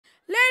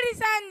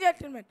Ladies and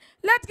gentlemen,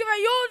 let's give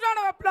a huge round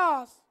of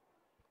applause.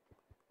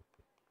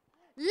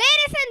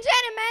 Ladies and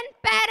gentlemen,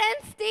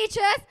 parents,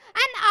 teachers,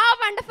 and our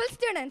wonderful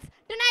students,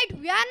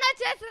 tonight we are not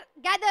just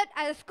gathered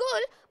as a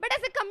school, but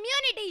as a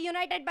community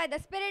united by the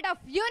spirit of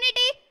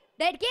unity,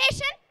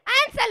 dedication,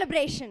 and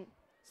celebration.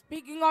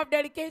 Speaking of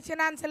dedication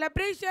and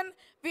celebration,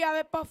 we have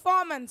a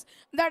performance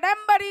that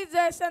embodies the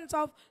essence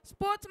of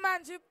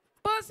sportsmanship,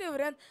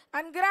 perseverance,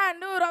 and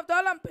grandeur of the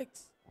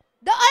Olympics.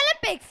 The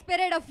Olympic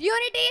spirit of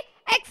unity,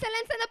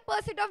 excellence, and the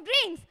pursuit of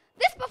dreams.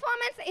 This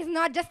performance is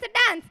not just a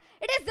dance,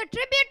 it is the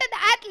tribute to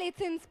the athletes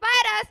who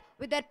inspire us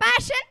with their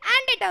passion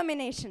and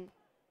determination.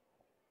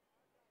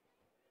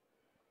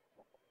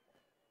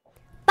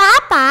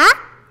 Papa,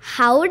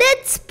 how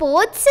did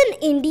sports in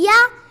India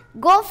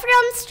go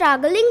from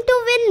struggling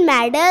to win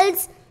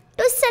medals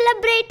to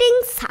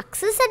celebrating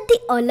success at the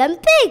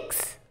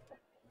Olympics?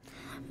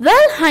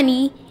 Well,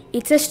 honey,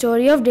 it's a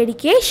story of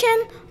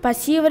dedication,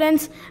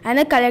 perseverance, and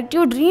a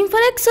collective dream for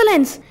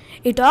excellence.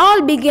 It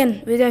all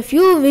began with a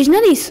few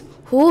visionaries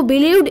who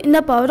believed in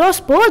the power of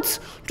sports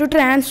to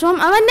transform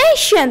our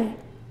nation.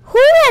 Who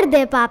were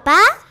they, Papa?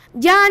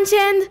 Jan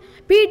Chand,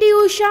 P.T.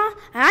 Usha,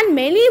 and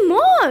many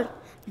more.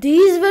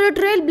 These were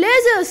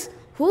trailblazers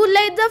who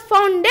laid the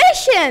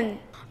foundation.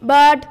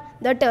 But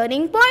the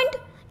turning point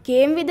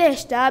came with the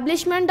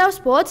establishment of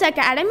sports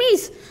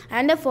academies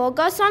and a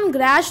focus on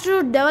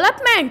grassroots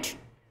development.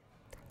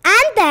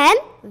 And then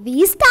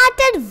we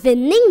started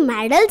winning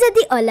medals at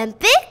the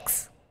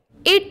Olympics.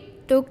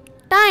 It took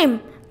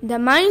time. The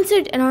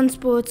mindset around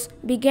sports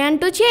began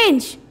to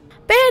change.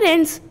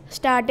 Parents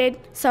started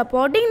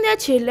supporting their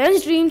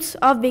children's dreams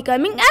of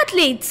becoming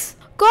athletes.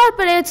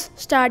 Corporates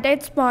started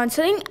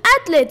sponsoring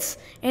athletes,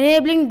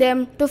 enabling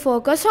them to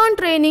focus on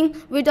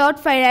training without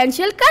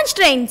financial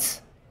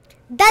constraints.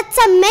 That's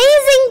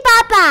amazing,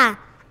 Papa.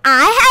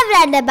 I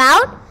have read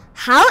about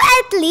how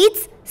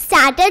athletes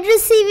started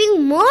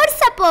receiving more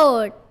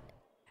support.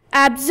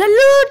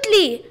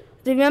 Absolutely.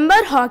 Remember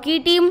hockey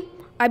team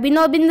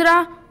Abhinav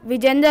Bindra,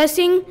 Vijender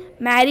Singh,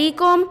 Mary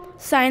Kom,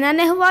 Saina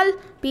Nehwal,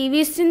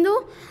 P.V.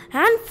 Sindhu,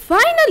 and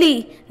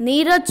finally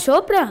Neeraj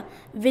Chopra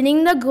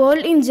winning the gold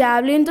in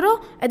javelin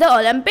throw at the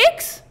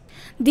Olympics.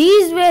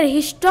 These were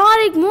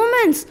historic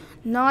moments,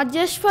 not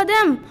just for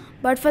them,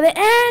 but for the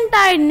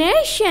entire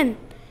nation.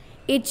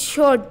 It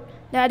showed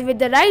that with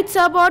the right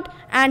support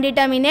and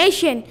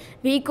determination,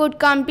 we could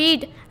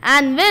compete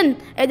and win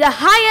at the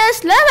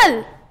highest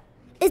level.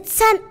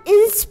 It's an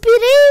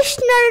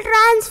inspirational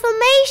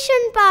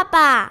transformation,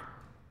 Papa.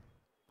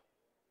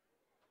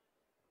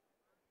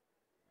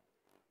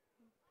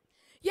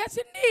 Yes,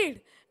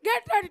 indeed.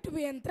 Get ready to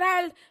be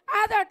enthralled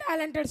as our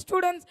talented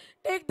students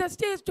take the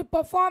stage to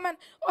perform an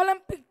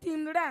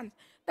Olympic-themed dance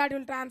that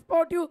will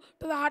transport you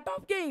to the heart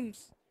of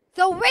games.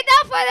 So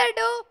without further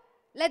ado,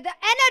 let the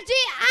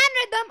energy and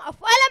rhythm of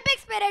Olympic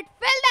spirit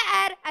fill the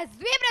air as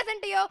we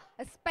present to you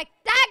a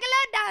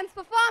spectacular dance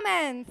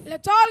performance.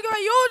 Let's all give a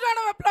huge round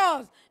of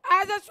applause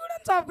as the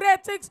students of grade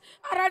 6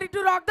 are ready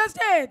to rock the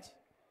stage.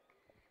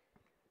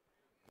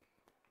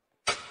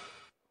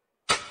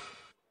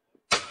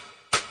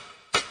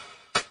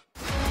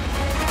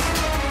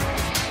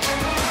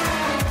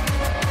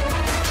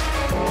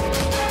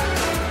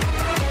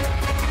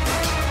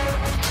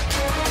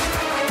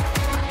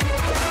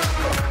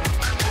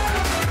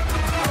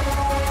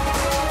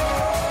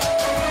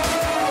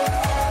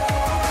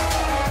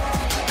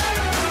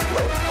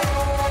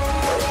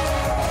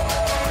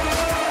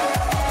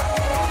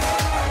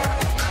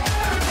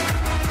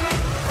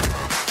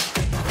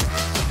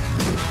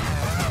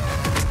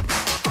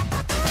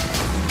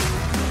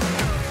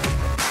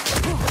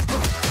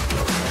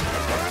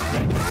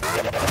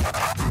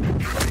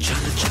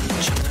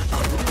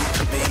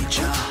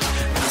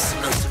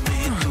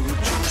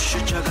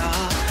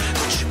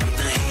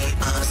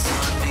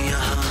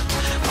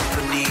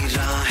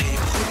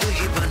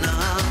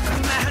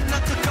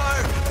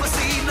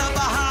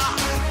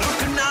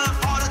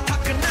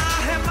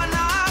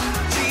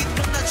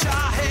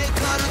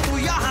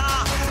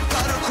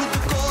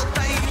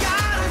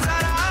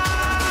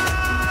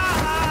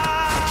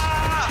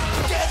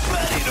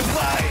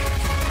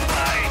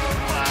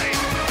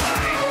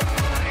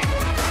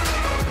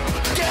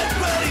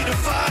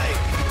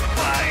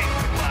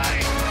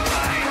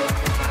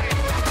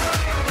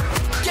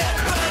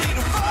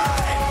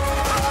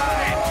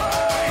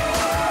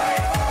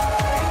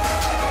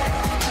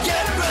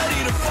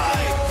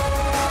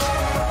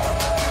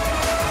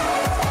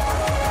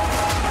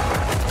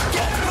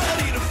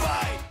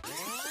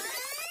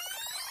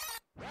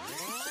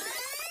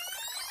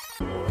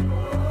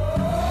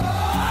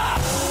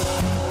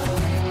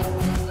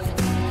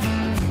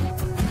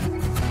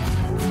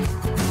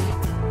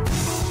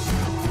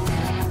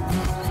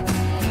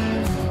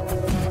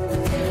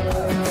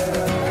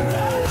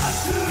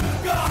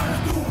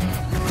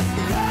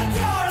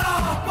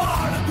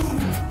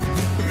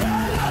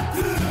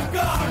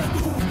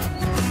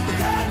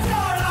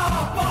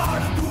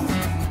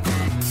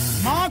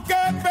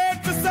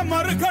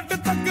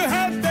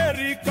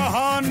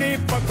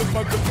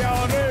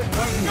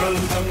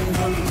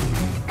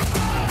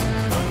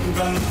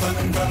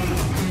 दंगल।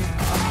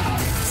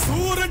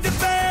 सूरज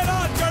तेरा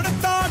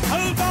चढ़ता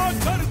ढलता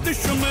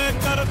गर्दिश में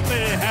करते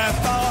हैं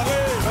तारे।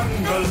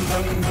 दंगल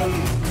दंगल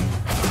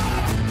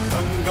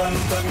दंगल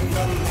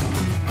दंगल।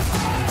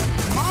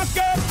 माँ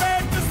के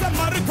पेट से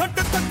मरघट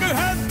तक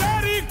है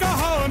तेरी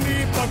कहानी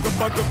पग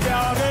पग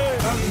प्यारे।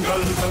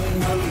 दंगल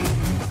दंगल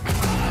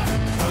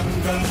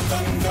दंगल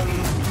दंगल।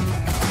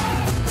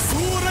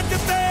 सूरज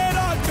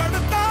तेरा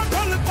चढ़ता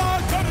ढलता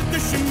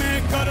गर्दिश में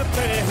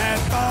करते हैं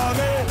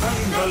तारे।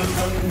 दंगल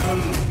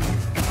दंगल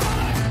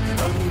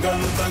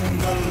दंगल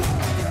दंगल।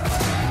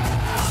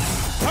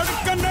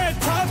 धड़कने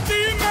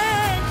छाती में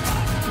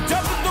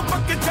जब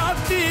दुबक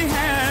जाती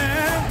हैं,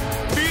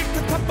 पीठ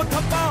थप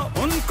थपा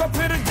उनको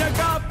फिर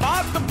जगह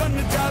बात बन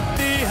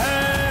जाती है।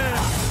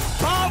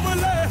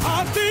 बावले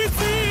हाथी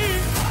सी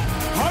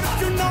हर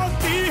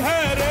चुनौती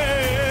है रे,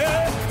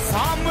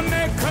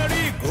 सामने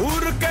खड़ी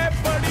घूर के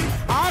पड़ी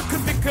आंख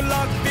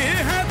दिखलाती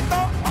है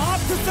तो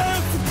आंख से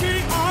उसकी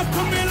आंख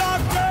मिला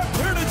के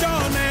भिड़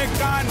जाने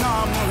का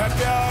नाम है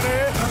प्यारे।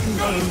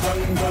 दंगल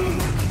दंगल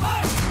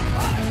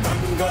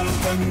दंगल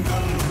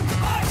दंगल।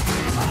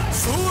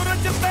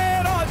 सूरज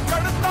तेरा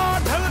चढ़ता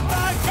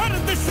ढलता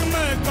गर्दिश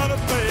में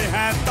करते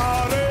हैं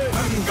तारे।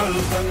 दंगल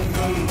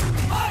दंगल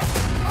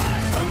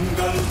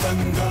दंगल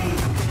दंगल।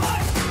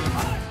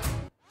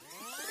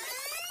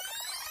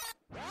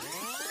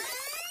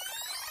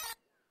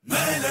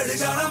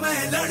 मैं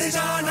लड़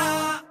जाना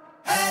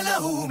है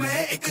लहू में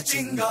एक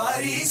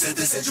चिंगारी, जिद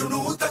से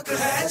जुनू तक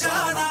है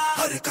जाना,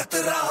 हर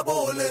कतरा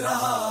बोल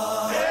रहा।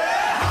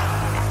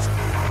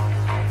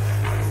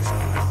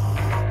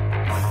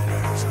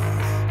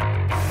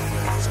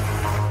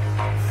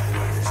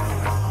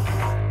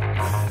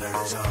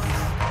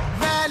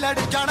 मैं लड़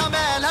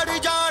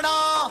जाना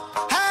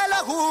है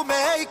लहू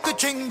में एक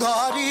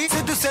चिंगारी,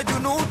 जिद से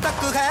जुनू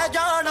तक है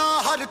जाना,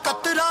 हर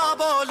कतरा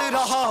बोल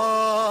रहा।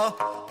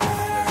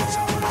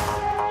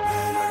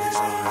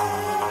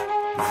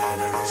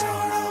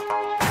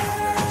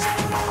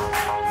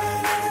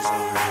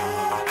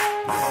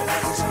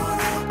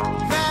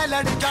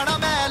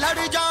 मैं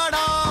लड़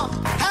जाना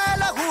है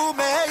लहू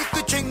में एक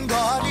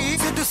चिंगारी,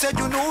 जिद से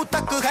जुनू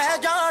तक है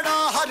जाना,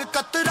 हर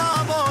कतरा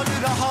बोल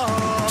रहा।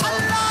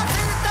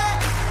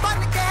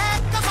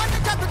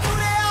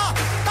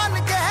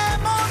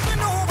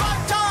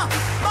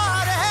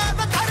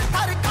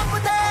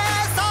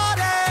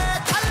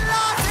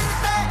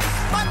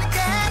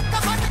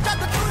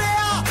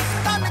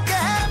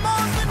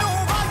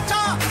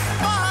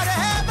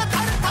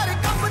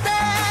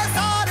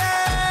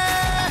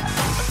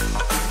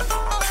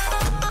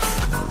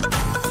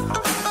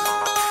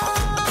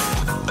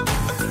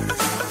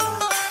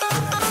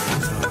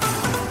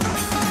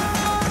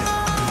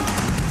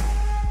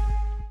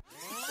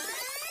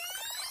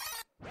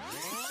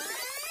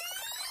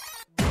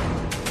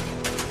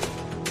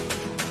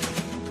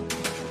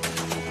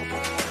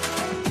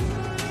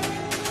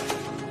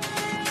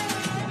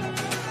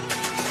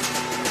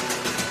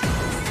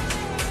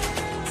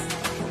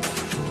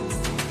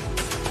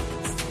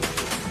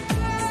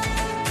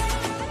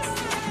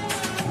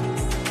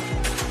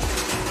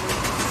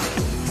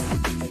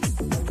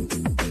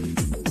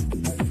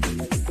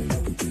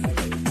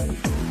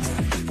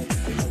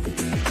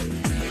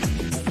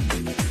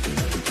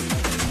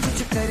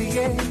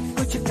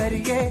 कुछ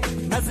करिए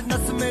नस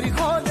नस मेरी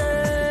खोले,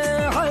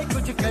 हाय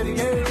कुछ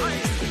करिए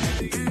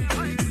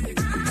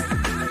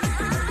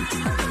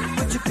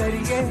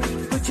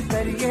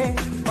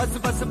बस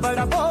बस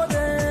बड़ा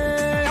बोले,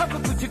 अब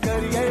कुछ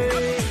करिए।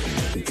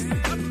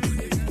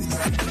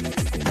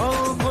 ओ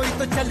कोई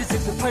तो चल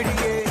सिद्ध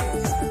फड़िए,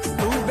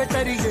 तू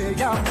बेतरिए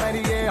या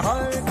मरिए,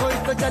 हाय कोई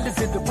तो चल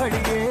सिद्ध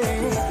फड़िए,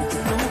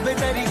 तू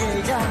बेतरिए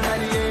या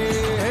मरिए।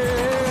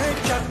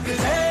 चक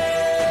दे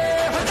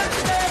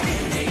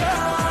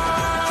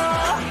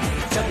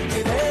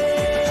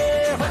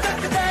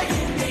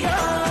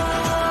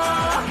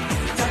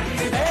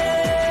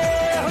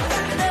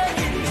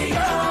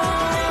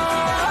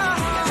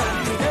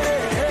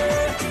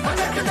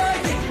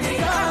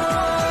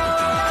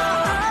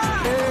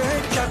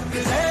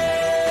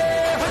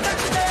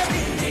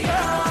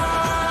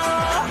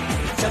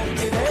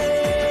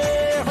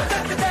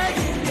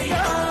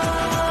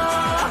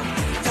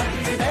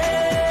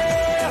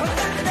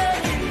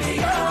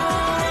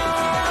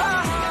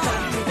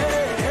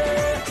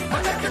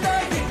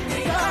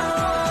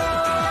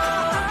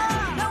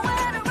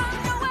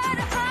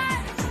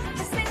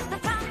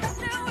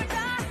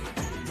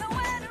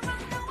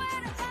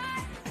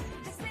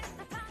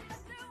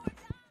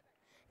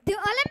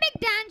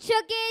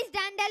showcased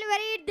and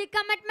delivered the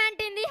commitment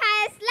in the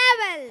highest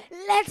level.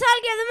 Let's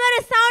all give them a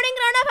resounding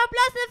round of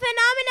applause for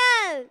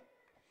phenomenal.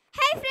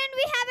 Hey friend,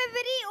 we have a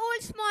very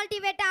old small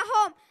TV at our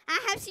home. I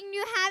have seen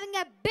you having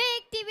a big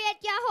TV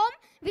at your home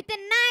with a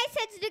nice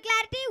HD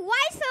clarity.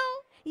 Why so?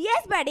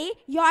 Yes buddy,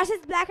 yours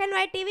is black and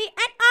white TV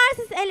and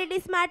ours is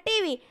LED smart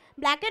TV.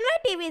 Black and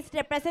white TVs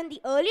represent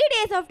the early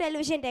days of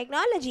television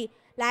technology.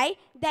 Like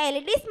the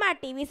LED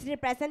smart TVs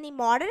represent the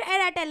modern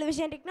era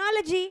television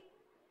technology.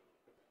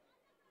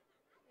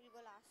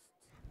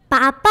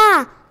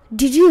 Papa,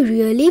 Did you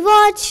really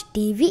watch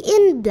TV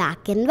in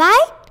black and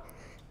white?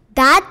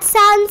 That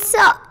sounds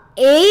so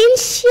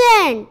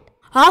ancient.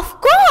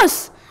 Of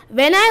course!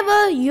 When I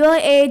was your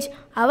age,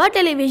 our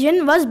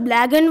television was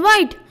black and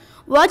white.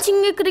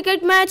 Watching a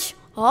cricket match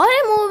or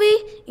a movie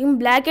in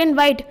black and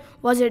white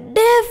was a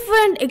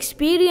different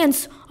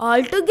experience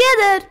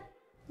altogether.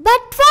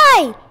 But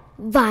why?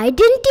 Why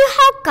didn't you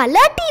have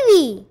color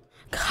TV?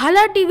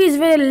 Color TVs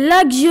were a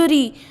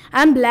luxury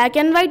and black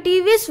and white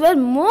TVs were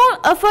more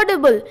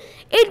affordable.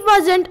 It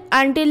wasn't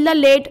until the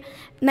late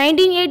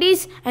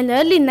 1980s and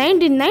early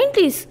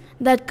 1990s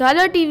that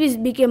color TVs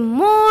became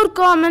more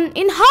common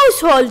in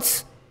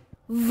households.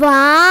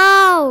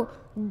 Wow!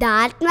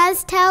 That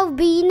must have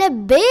been a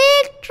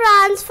big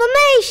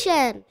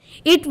transformation.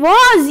 It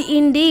was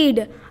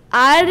indeed.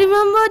 I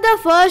remember the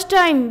first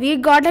time we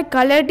got a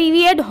color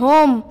TV at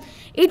home.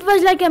 It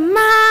was like a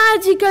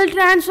magical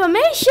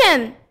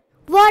transformation.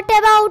 What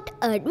about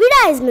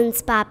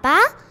advertisements, Papa?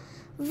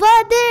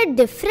 Were they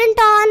different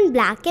on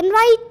black and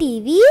white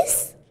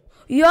TVs?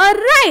 You are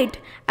right.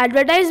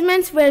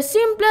 Advertisements were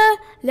simpler,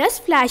 less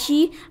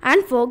flashy,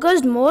 and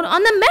focused more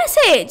on the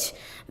message.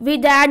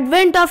 With the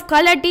advent of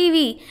color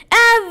TV,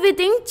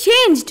 everything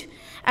changed.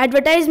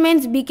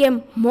 Advertisements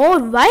became more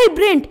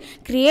vibrant,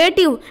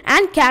 creative,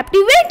 and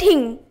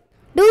captivating.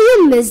 Do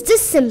you miss the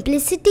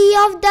simplicity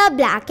of the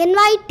black and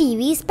white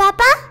TVs,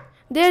 Papa?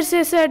 There's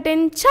a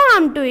certain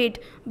charm to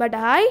it, but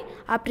I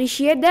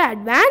appreciate the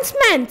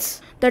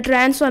advancements. The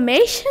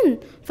transformation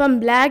from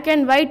black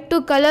and white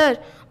to color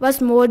was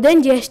more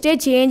than just a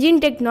change in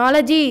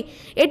technology.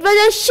 It was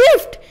a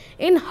shift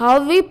in how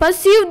we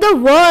perceive the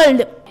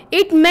world.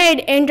 It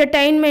made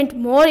entertainment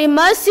more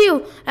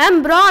immersive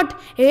and brought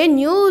a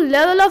new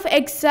level of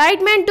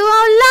excitement to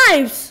our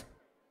lives.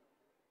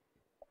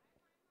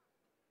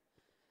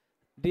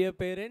 Dear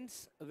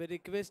parents, we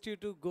request you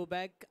to go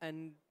back and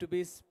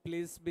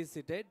please be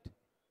seated.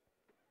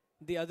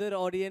 The other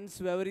audience,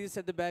 whoever is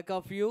at the back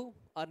of you,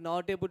 are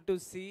not able to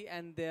see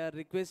and they are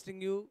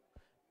requesting you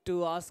to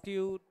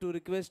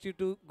request you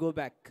to go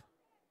back.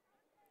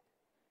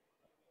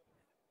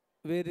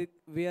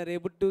 We are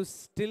able to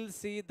still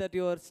see that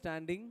you are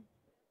standing.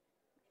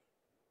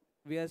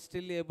 We are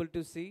still able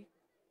to see.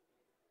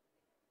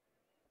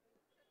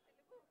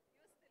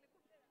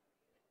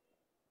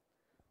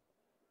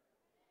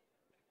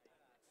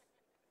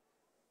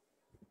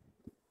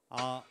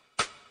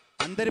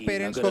 అందరి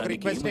పేరెంట్స్కి ఒక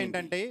request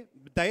ఏంటంటే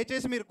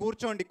దయచేసి మీరు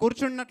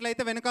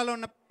కూర్చున్నట్లయితే వెనకాల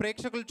ఉన్న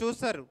ప్రేక్షకులు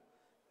చూస్తారు.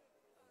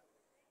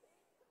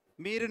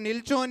 మీరు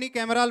నిల్చొని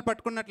కెమెరాలు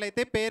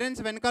పట్టుకున్నట్లయితే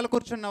పేరెంట్స్ వెనకాల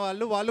కూర్చున్న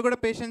వాళ్ళు కూడా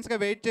పేషెన్స్గా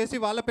వెయిట్ చేసి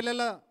వాళ్ళ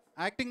పిల్లల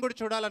యాక్టింగ్ కూడా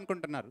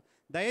చూడాలనుకుంటున్నారు.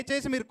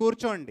 దయచేసి మీరు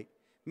కూర్చోండి.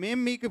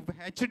 మేము మీకు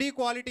హెచ్డి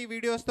క్వాలిటీ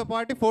వీడియోస్తో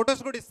పాటు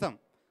ఫొటోస్ కూడా ఇస్తాం.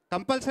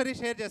 కంపల్సరీ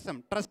షేర్ చేస్తాం.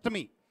 Trust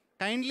me.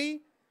 Kindly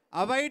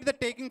avoid the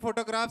taking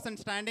photographs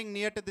and standing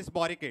near to this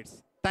barricades.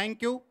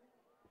 Thank you.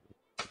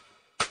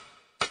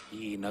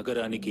 ఈ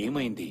నగరానికి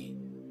ఏమైంది?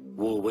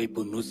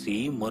 ఓవైపు నుసి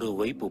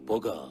మరోవైపు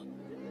పొగ.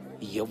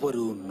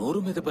 ఎవరు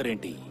నోరు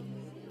మెదపరేంటి?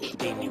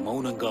 దీన్ని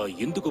మౌనంగా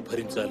ఎందుకు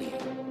భరించాలి?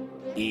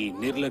 ఈ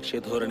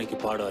నిర్లక్ష్య ధోరణికి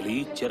పాడాలి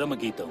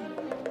చరమగీతం.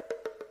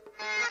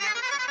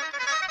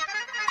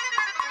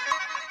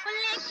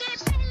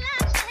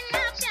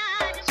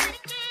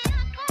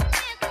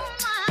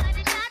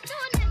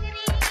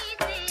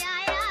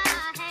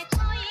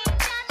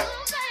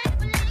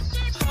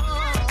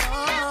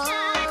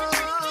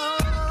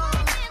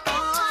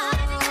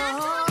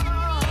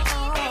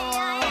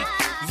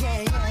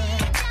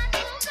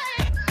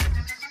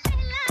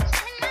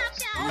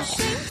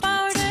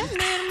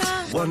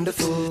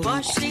 Wonderful.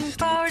 Washing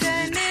powder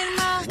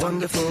Nirma.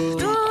 Wonderful.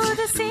 दूध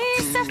से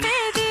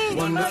सफेदी.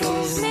 Wonderful.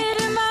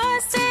 Nirma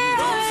से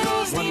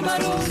हरी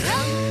मरो.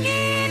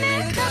 रंगीन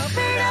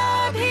कपड़ा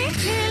भी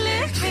खिल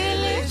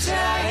खिल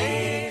जाए.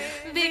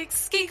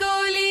 विक्स की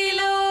गोली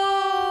लो.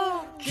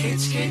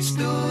 खिंच खिंच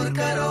दूर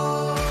करो.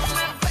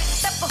 मैं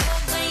बेटप हो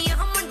गई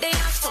हूँ मुंडे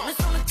सुन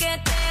सुन के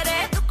तेरे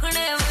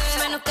दुखने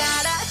मैनू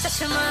काला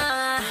चश्मा.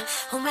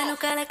 मैनू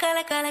काला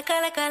काला काला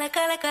काला काला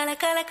काला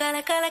काला काला काला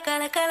काला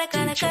काला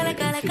काला काला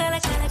काला काला काला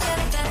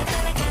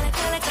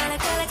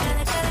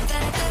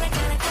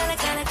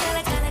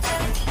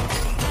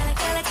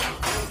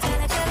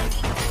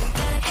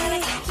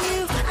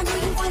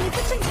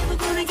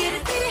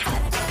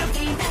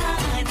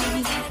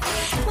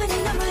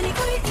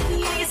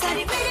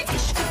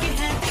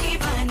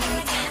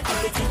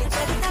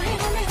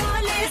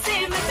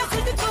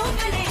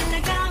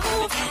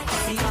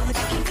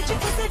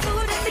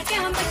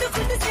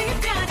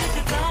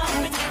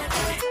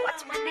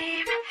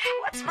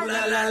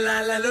la la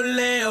la la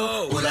leo,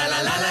 la la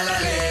la la la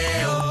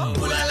leo,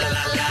 la la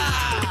la la.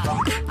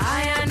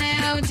 Aya ne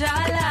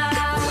ujala,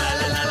 la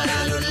la la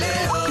la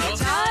leo,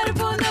 char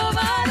boondo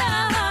wala,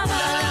 la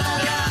la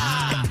la.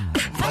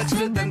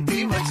 Vajradanti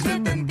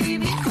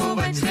nikho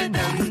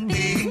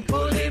vajradanti,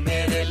 bole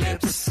mere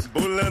lips.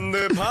 बुलंद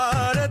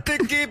भारत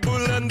की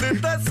बुलंद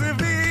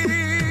तस्वीर.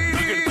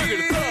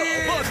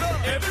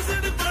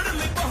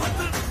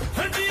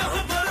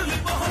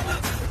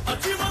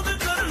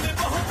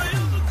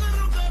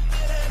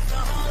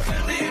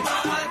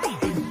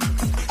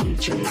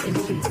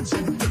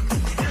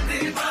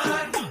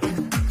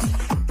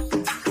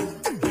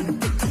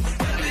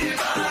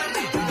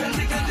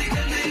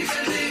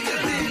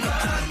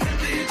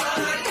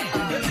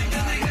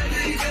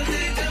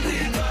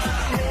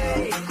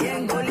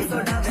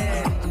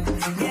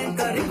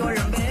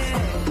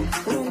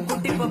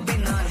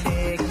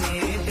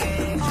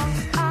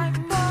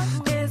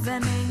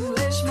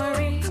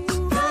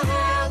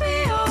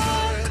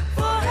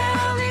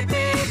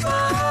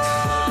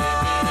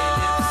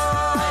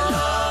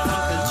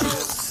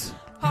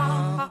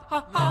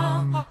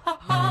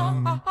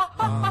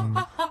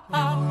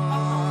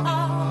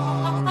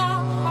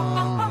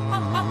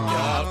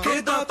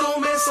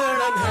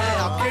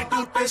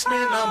 Toothpaste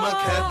में नमक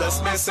है 10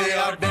 में से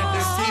 8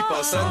 dentist की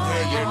पसंद है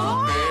ये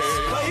टूथपेस्ट।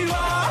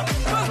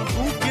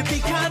 भूख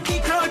दिखा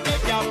दिखा के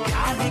क्या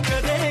प्यार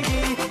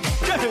करेगी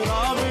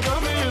चेहरा में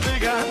गमे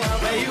दिखाना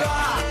भाई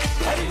वाह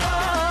भाई वाह।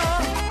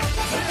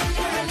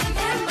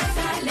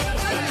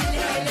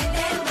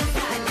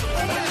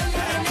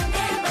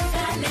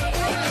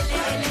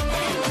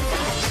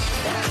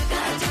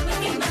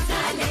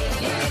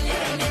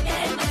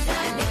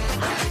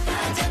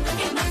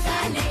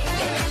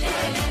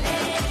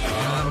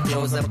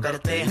 सब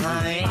करते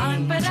हैं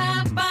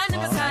पान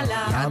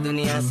मसाला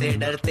दुनिया से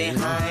डरते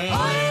हैं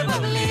ओए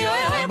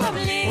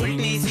बबली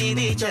उल्टी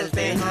सीधी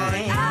चलते हैं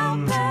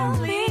आप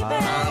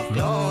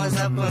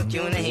सब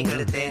क्यों नहीं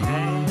करते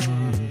हैं।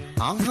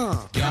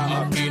 क्या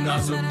आपकी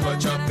नाजुक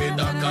त्वचा पे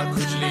दाका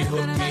खुजली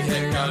होती है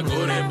क्या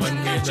गोरे बन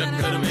के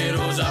चक्कर में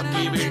रोज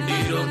आपकी बेटी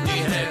रोती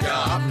है क्या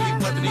आपकी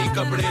पत्नी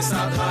कपड़े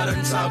साधारण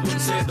साबुन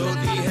से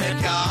धोती है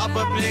क्या आप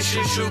अपने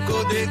शिशु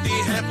को देती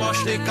है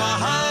पौष्टिक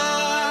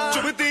आहार।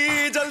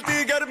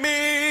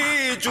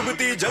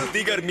 चुभती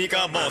जलती गर्मी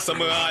का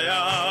मौसम आया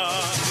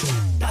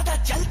दादा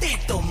चलते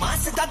तो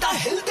मास दादा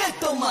हिलते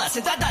तो मास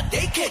दादा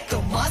देखे तो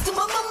मास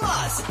मम्मा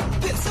मास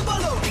फिर से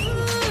बोलो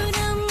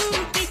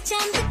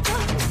चांद को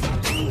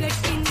घूंघट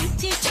के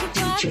नीचे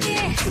छुपा के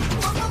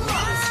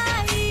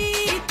आई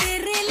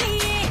तेरे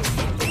लिए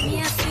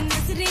दुनिया से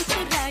नजरें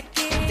चुरा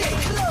के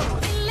देख लो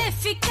दिल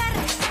फिकर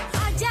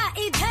आजा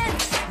इधर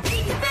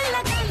बीट पे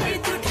लगा ले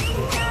तू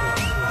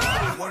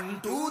 1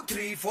 2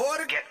 3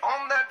 4 get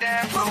on the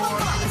dance floor।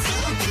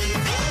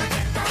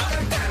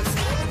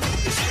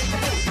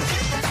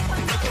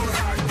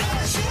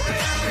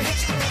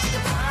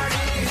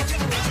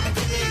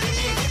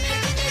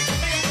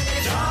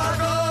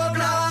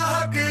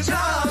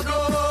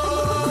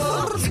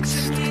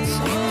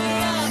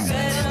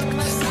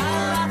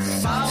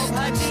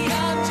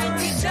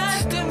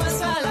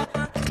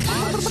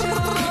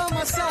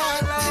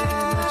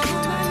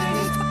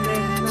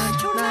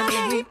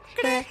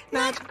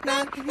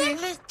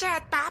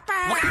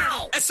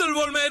 Acyl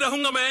world में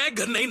रहूंगा मैं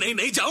घर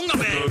नहीं जाऊंगा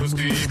मैं।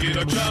 तंदुरुस्ती की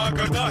रक्षा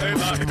करता है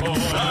लाइफ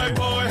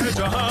बॉय है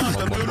जहां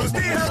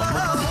तंदुरुस्ती है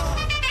वहां।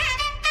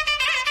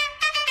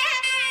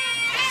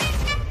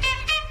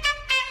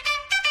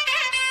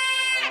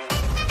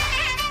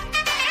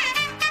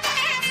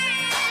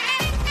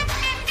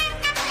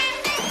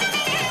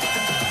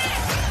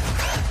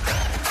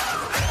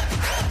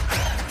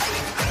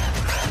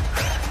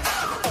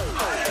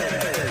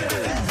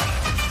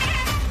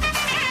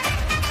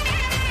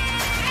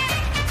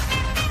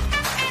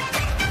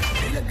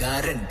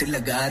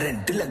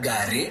 रेंट लगा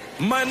रे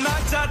मैं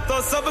नाचा तो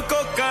सबको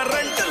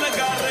करंट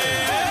लगा रे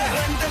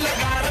रंट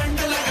लगा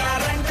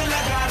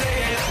रे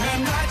मैं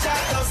नाचा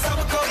तो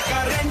सबको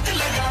करंट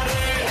लगा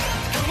रे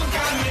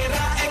तुमका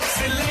मेरा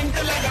एक्सीलेंट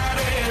लगा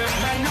रे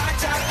मैं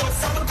नाचा तो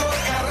सबको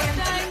करंट।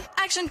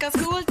 एक्शन का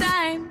school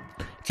time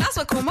class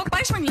work homework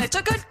पाइशमेंट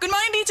lecture good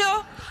morning teacher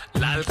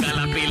लाल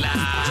काला पीला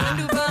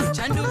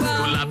झंडू बम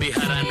गुलाबी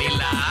हरा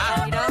नीला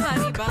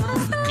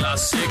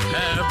क्लासिक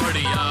है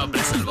बढ़िया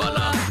ब्रिसल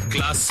वाला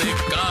क्लासिक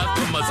का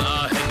तो मजा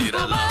है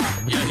निराला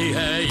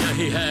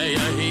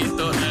यही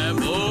तो है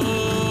वो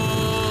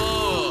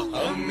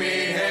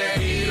हमें है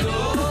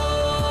हीरो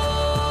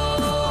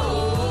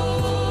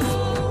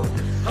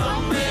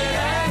हमें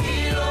है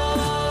hero.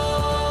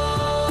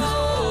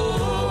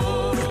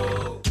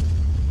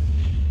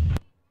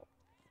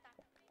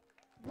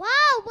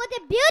 Wow, what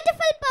a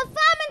beautiful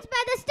performance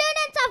by the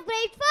students of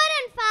grade 4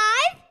 and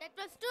 5. That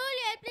was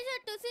truly a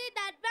pleasure to see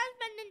the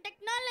advancement in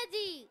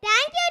technology.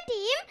 Thank you,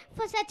 team,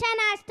 for such an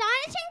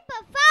astonishing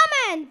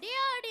performance.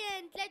 Dear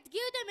audience, let's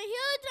give them a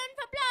huge round of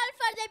applause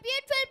for their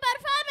beautiful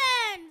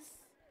performance.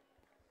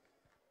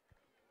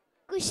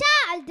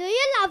 Kushal, do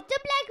you love to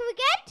play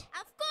cricket?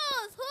 Of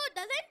course, who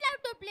doesn't love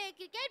to play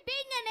cricket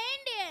being an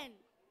Indian?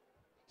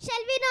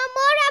 Shall we know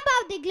more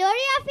about the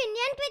glory of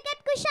Indian cricket,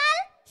 Kushal?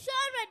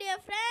 Sure, my dear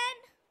friend.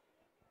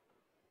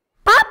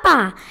 Papa,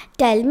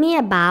 tell me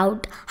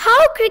about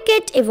how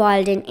cricket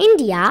evolved in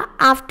India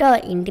after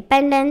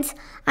independence.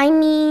 I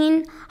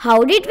mean,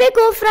 how did we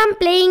go from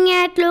playing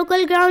at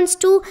local grounds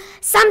to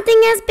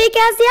something as big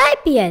as the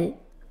IPL?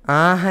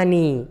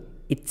 Honey,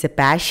 it's a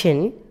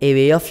passion, a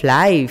way of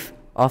life.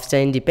 After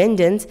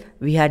independence,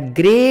 we had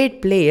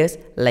great players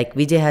like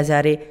Vijay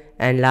Hazare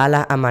and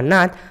Lala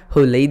Amarnath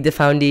who laid the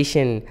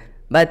foundation.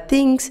 But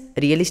things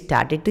really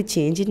started to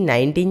change in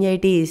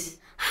 1980s.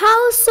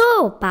 How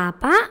so,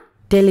 Papa?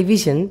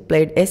 Television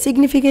played a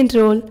significant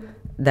role.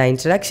 The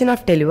introduction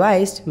of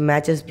televised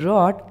matches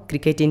brought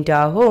cricket into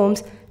our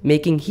homes,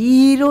 making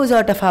heroes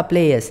out of our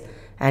players.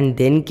 And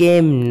then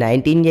came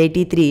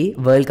 1983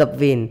 World Cup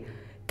win.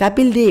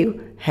 Kapil Dev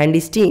and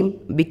his team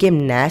became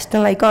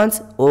national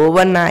icons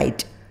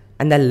overnight,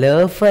 and the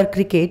love for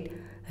cricket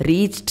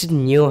reached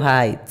new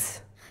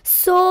heights.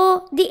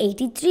 So, the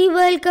 83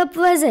 World Cup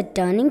was a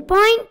turning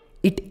point?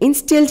 It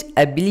instilled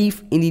a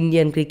belief in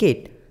Indian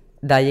cricket.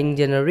 The young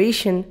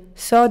generation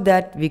saw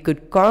that we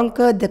could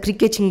conquer the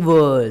cricketing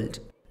world.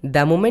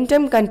 The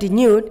momentum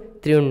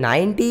continued through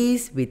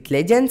 90s with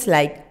legends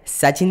like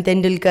Sachin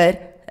Tendulkar,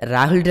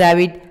 Rahul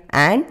Dravid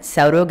and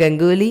Saurav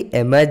Ganguly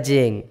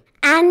emerging.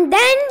 And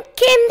then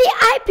came the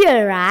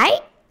IPL, right?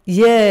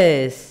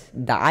 Yes,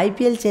 the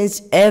IPL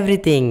changed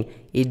everything.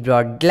 It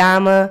brought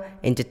glamour,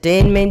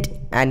 entertainment,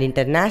 and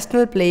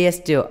international players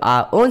to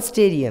our own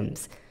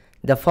stadiums.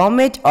 The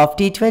format of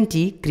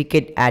T20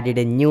 cricket added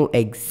a new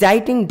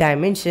exciting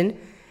dimension,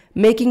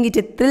 making it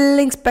a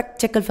thrilling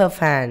spectacle for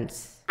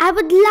fans. I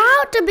would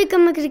love to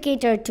become a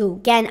cricketer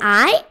too. Can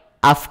I?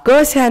 Of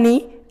course,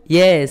 honey.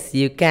 Yes,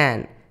 you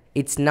can.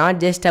 It's not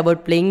just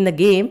about playing the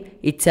game,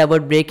 it's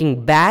about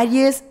breaking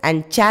barriers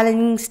and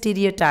challenging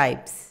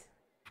stereotypes.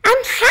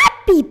 I'm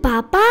happy,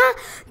 Papa.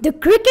 The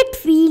cricket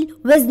field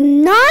was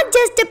not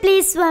just a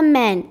place for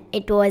men.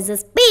 It was a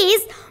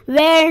space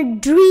where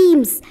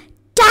dreams,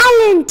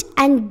 talent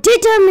and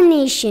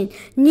determination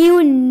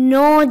knew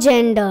no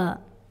gender.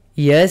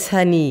 Yes,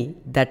 honey.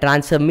 The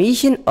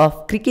transformation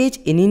of cricket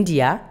in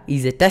India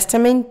is a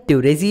testament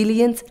to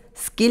resilience,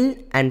 skill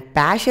and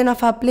passion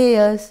of our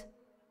players.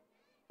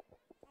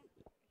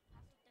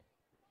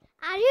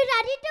 Are you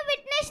ready to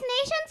witness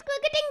nation's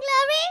cricketing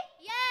glory?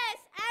 Yes,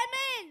 I'm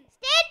in.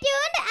 Stay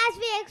tuned as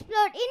we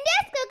explore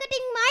India's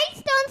cricketing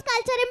milestones,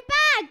 culture,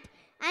 impact,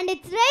 and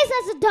its rise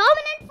as a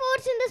dominant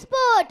force in the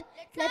sport.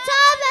 Let's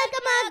all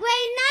welcome our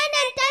grade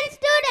 9 and 10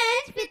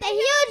 students with a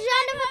huge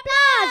round of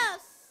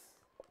applause.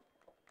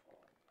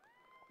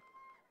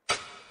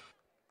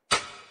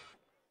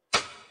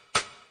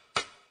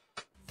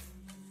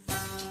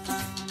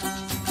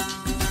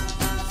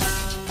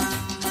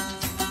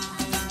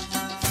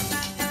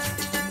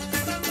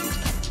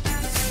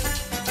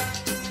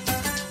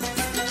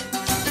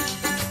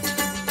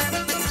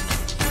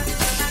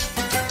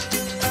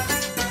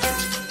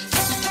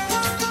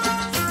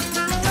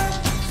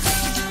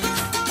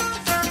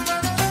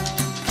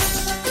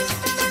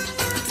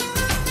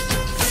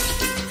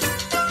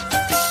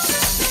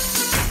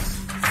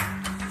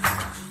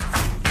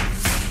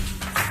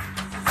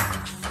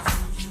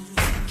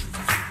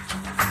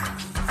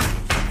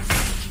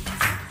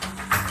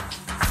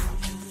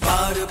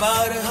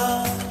 बार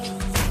हाँ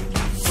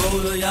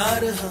बोलो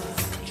यार हाँ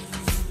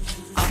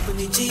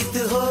अपनी जीत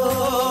हो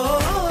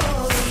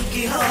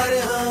उनकी हार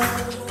हाँ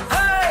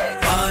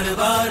बार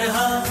बार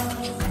हाँ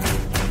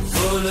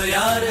बोलो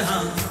यार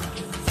हाँ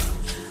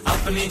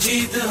अपनी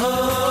जीत हो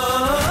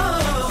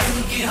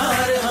उनकी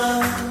हार हाँ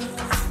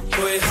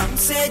कोई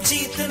हमसे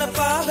जीत न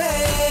पावे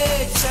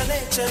चले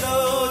चलो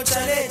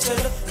चले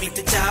चलो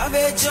मिट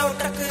जावे जो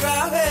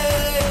टकरावे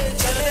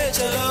चले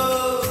चलो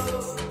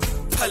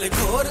फल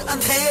घोर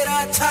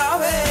अंधेरा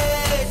छावे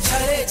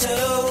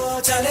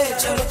चले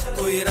चलो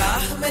कोई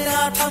राह में ना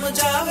थम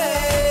जावे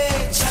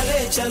चले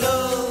चलो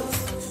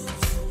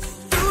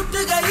टूट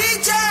गई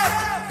जब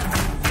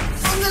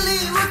उंगली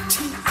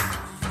मुट्ठी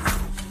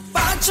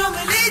पांचों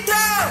मिली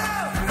तो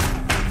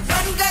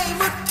बन गई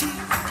मुट्ठी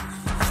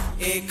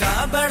एका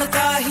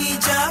बढ़ता ही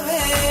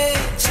जावे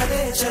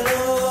चले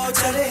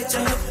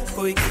चलो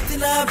कोई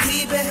कितना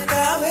भी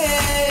बहकावे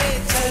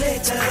चले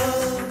चलो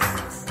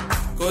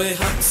कोई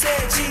हमसे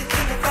जीत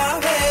न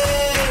पावे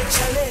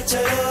चले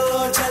चलो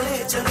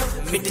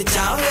मिट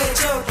जावे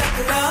जो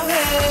टकरावे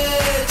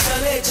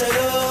चले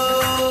चलो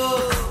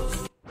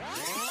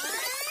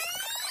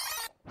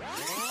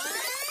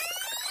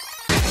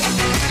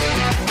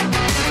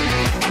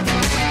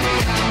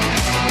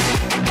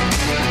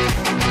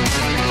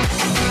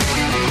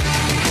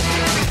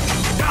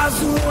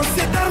बाजुओं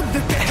से दर्द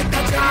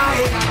कहता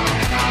जाए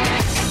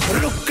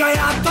रुक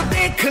गया तो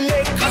देख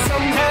ले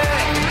कसम है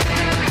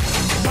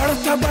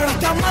बढ़ता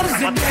बढ़ता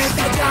मर्ज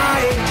कहता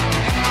जाए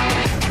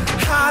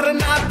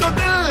हारना तो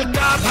दिल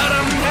का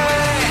भरम है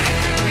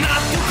ना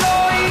तू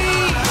कोई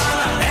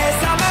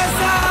ऐसा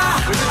वैसा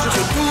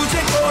जो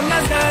तुझे को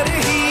नजर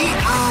ही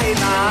आए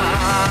ना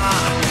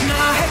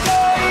है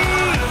कोई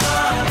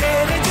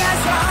तेरे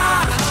जैसा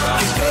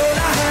कि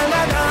तेरा है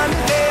लगान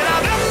तेरा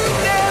रंग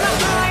तेरा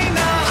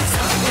आईना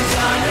सब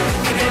जाने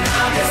तेरे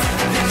नाम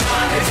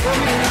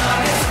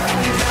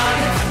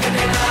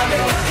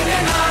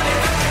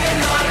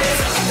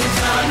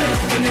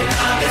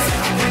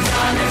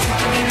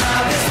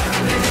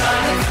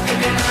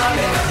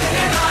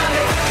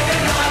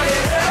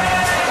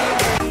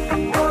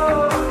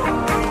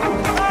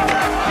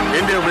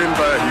India win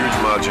by a huge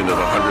margin of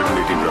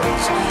 118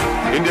 runs.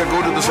 India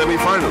go to the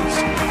semi-finals.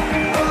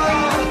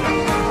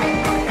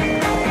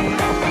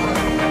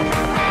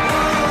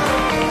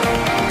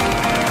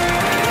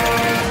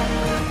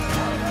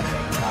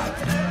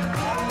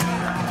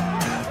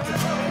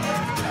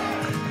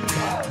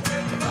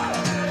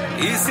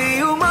 इसी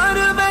उम्र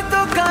में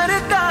तो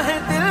करता है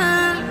दिल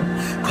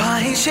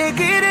ख्वाहिशें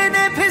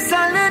गिरने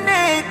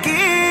फिसलने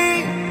की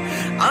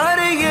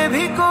अरे ये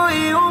भी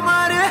कोई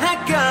उम्र है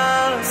क्या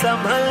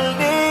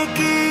संभलने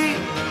की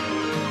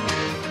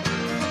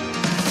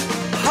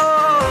हो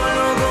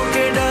लोगों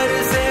के डर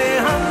से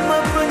हम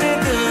अपने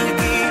दिल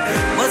की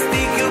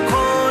मस्ती क्यों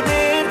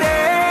खोने दे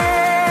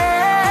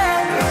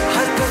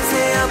हरकत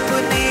से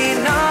अपनी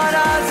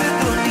नाराज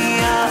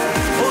दुनिया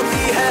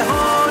होती है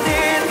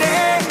होने दे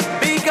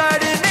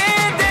बिगड़ने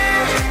दे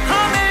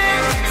हमें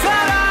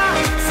जरा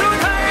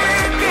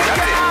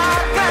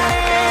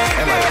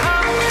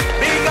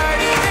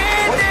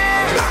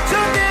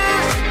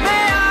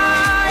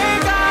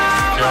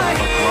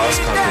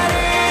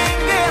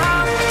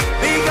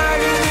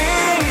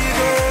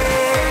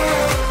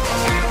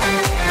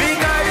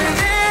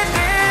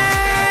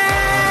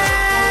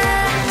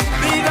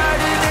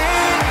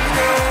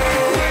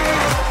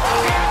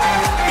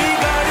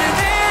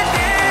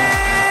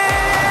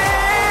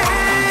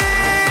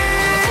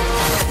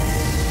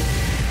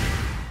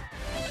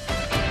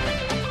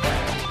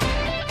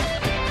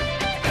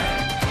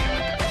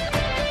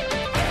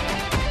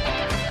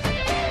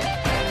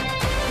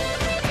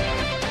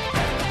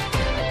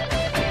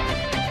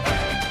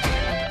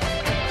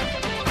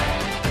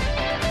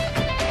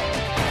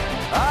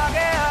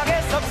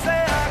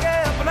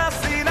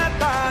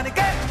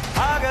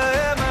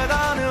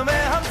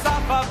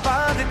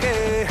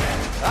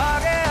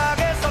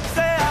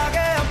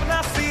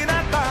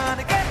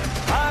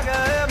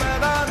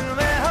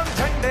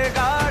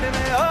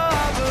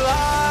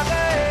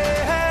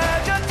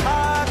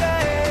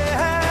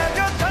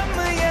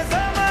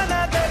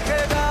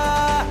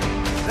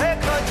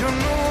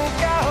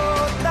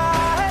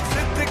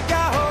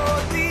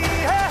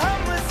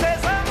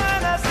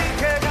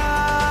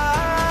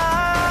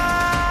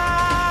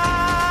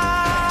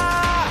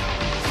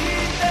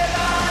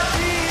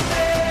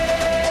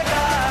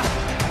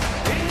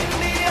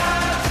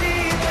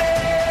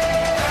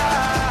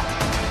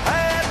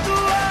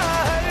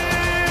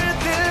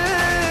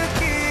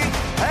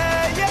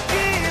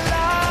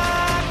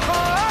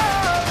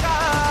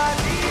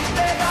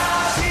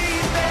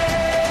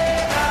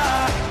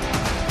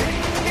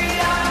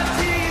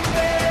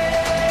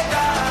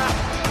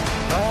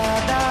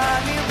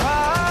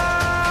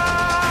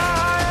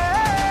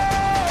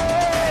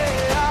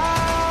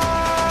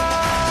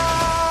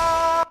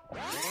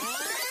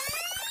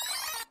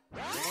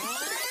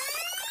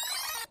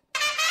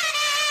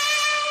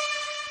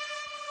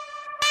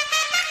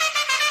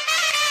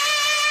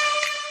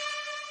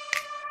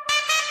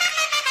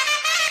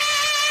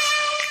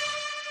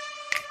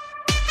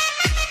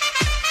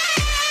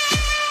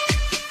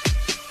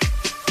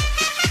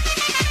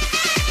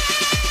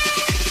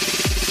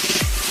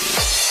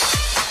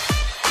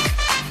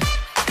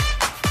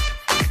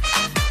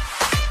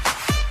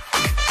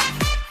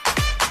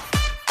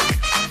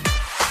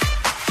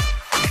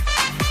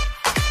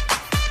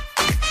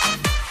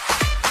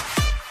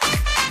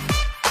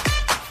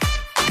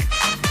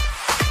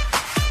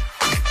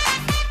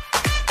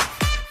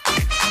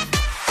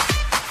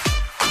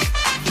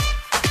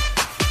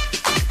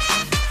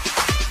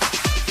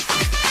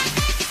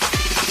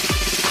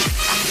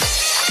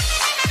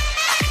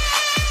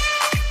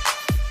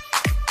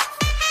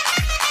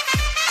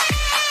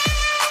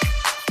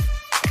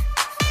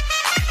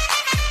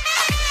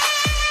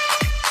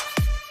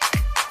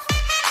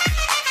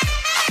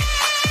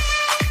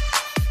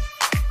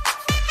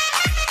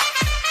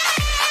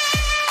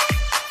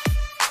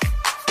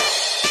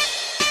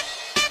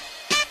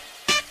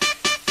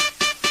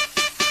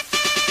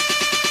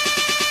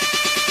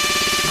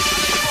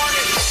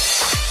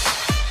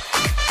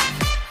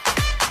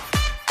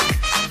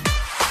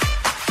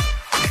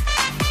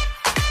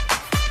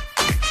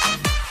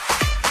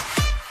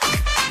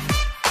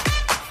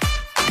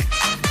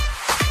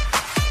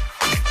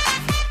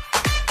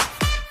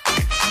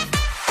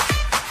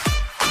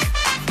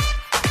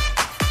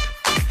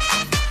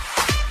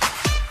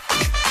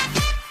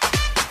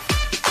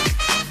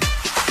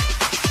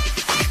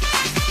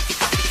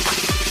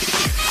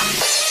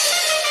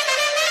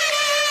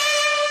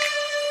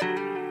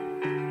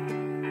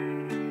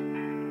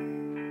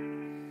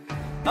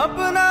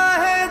अपना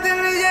है दिल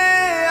ये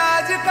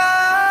आज का,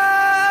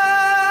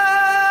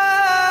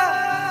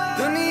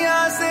 दुनिया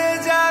से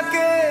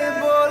जाके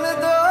बोल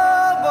दो,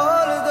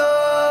 बोल दो,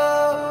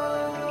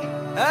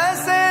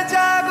 ऐसे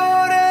जागो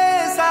रे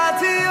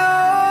साथियों,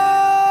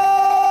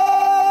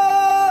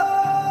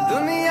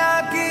 दुनिया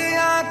की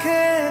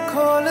आंखें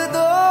खोल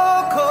दो,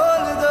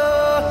 खोल दो,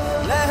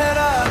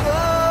 लहरा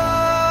दो,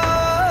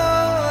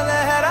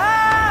 लहरा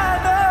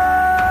दो,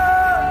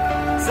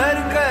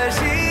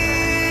 सरकशी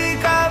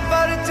का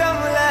परचम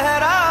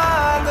लहरा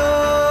दो,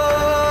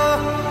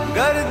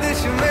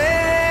 गर्दिश में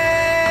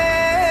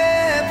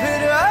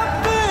फिर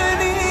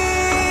अपनी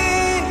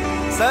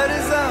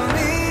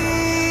सरजमी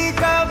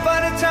का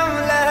परचम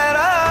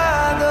लहरा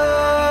दो,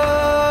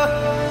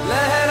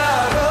 लहरा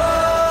दो,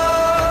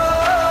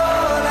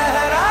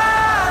 लहरा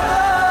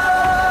दो,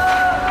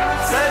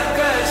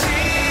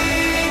 सरकशी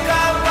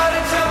का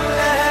परचम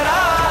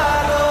लहरा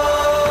दो,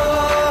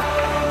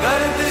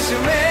 गर्दिश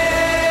में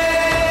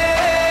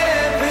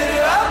फिर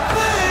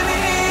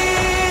अपनी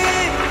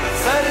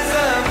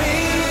सरजमी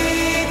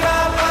का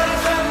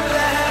परचम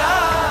लहरा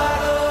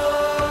दो।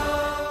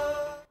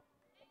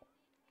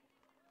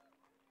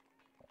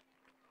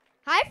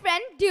 Hi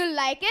friend, do you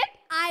like it?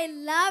 I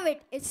love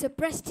it. It's a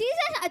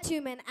prestigious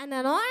achievement and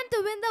an honor to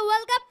win the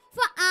World Cup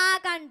for our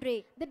country.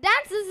 The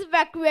dancers have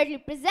accurately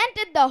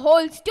presented the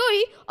whole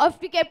story of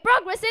cricket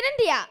progress in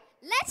India.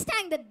 Let's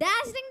thank the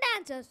dazzling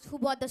dancers who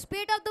brought the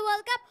spirit of the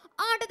World Cup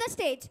onto the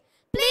stage.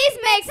 Please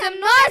make some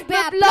noise by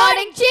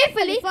applauding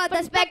cheerfully for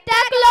the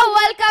spectacular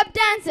World Cup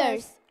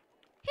dancers.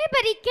 Hey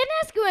buddy, can I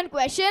ask you one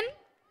question?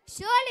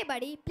 Surely,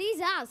 buddy. Please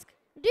ask.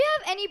 Do you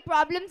have any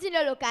problems in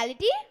your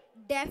locality?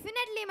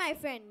 Definitely, my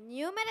friend.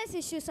 Numerous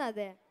issues are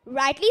there.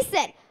 Rightly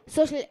said.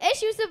 Social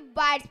issues have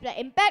widespread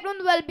impact on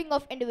the well-being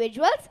of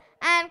individuals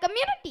and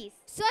communities.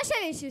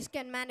 Social issues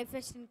can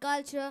manifest in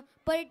culture,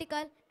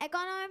 political,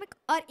 economic,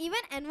 or even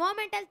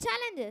environmental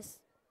challenges.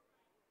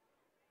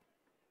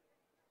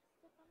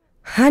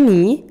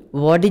 Honey,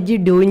 what did you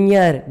do in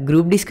your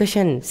group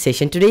discussion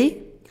session today?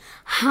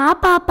 Ha,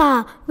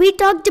 Papa, we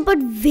talked about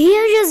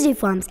various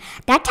reforms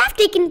that have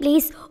taken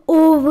place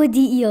over the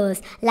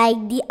years,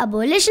 like the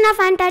abolition of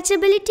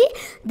untouchability,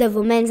 the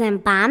women's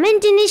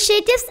empowerment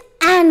initiatives,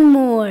 and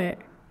more.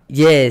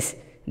 Yes,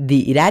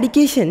 the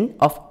eradication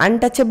of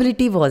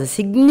untouchability was a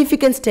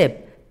significant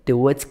step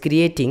towards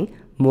creating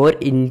more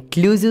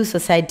inclusive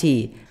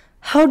society.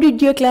 How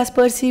did your class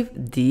perceive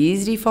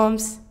these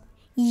reforms?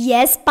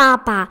 Yes,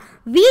 Papa.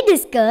 We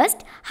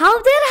discussed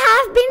how there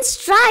have been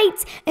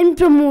strides in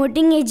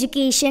promoting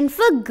education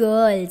for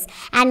girls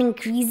and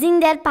increasing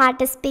their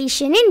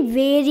participation in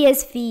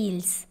various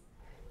fields.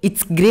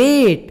 It's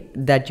great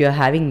that you're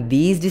having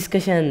these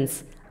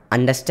discussions.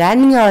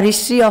 Understanding our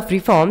history of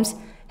reforms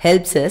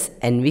helps us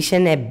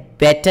envision a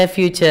better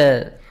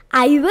future.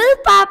 I will,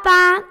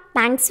 Papa.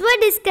 Thanks for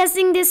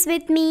discussing this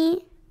with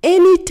me.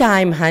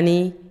 Anytime,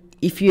 honey.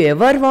 If you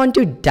ever want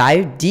to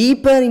dive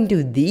deeper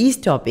into these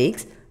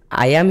topics,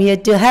 I am here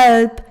to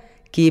help.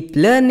 Keep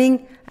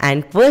learning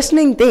and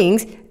questioning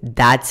things.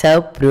 That's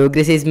how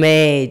progress is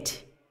made.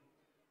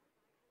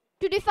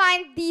 To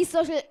define these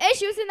social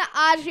issues in the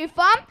art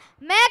reform,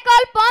 may I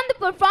call upon the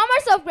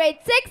performers of grade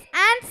 6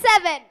 and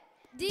 7.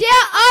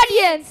 Dear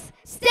audience,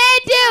 stay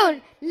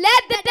tuned.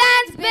 Let the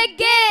dance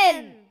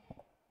begin.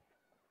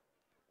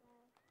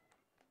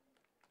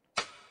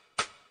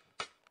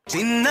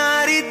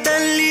 చిన్నారి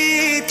తల్లి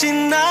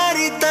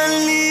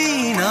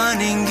నా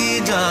నింగి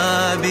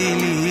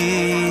జాబిలి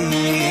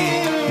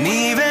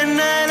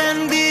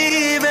నీవెన్నెలంది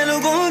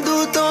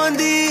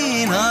వెలుగొందుతోంది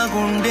నా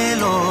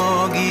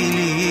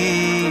గుండెలోగిలి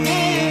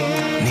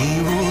నీ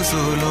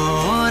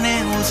ఊసులోనే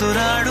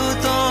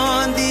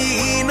ఉసురాడుతోంది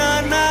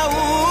నన్న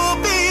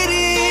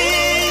ఊపిరి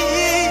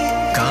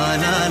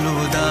కాలాలు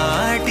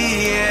దాటి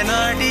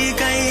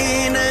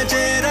ఏనాటికైనా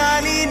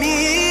చేరాలి నీ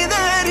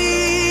దరి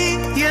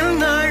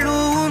ఎన్నాళ్ళు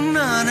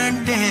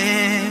ఉన్నానంటూ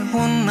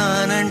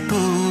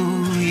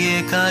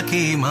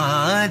ఏకాకి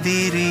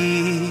మాదిరి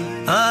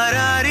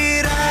ఆరారి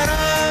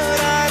రారో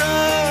రారో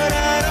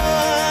రారో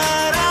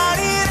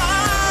రారి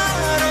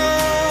రారో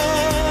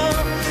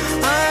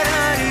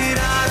ఆరారి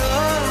రారో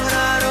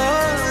రారో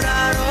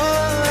రారో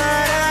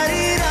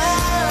ఆరారి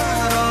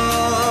రారో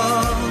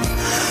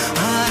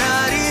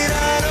ఆరారి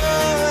రారో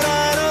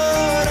రారో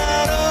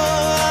రారో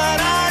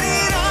ఆరారి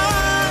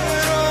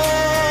రారో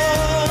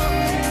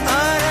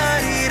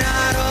ఆరారి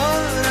రారో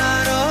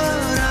రారో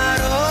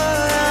రారో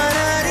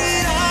ఆరారి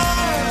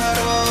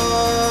రారో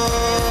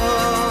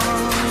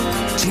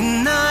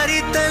చిన్నారి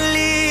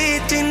తల్లి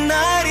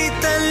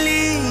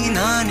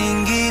నా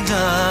నింగి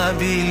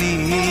జాబిలి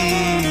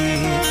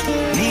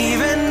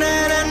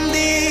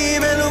నీవెన్నెలంది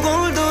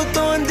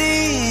వెలుగొందుతోంది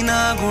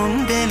నా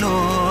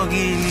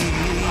గుండెలోగిలి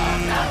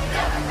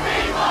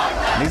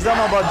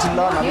నిజామాబాద్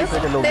జిల్లా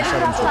నవీపేటలో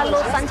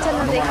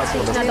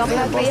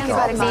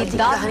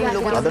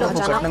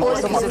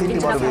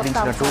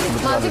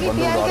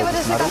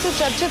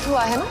चर्चित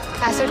हुआ है ना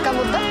एसिड का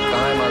मुद्दा।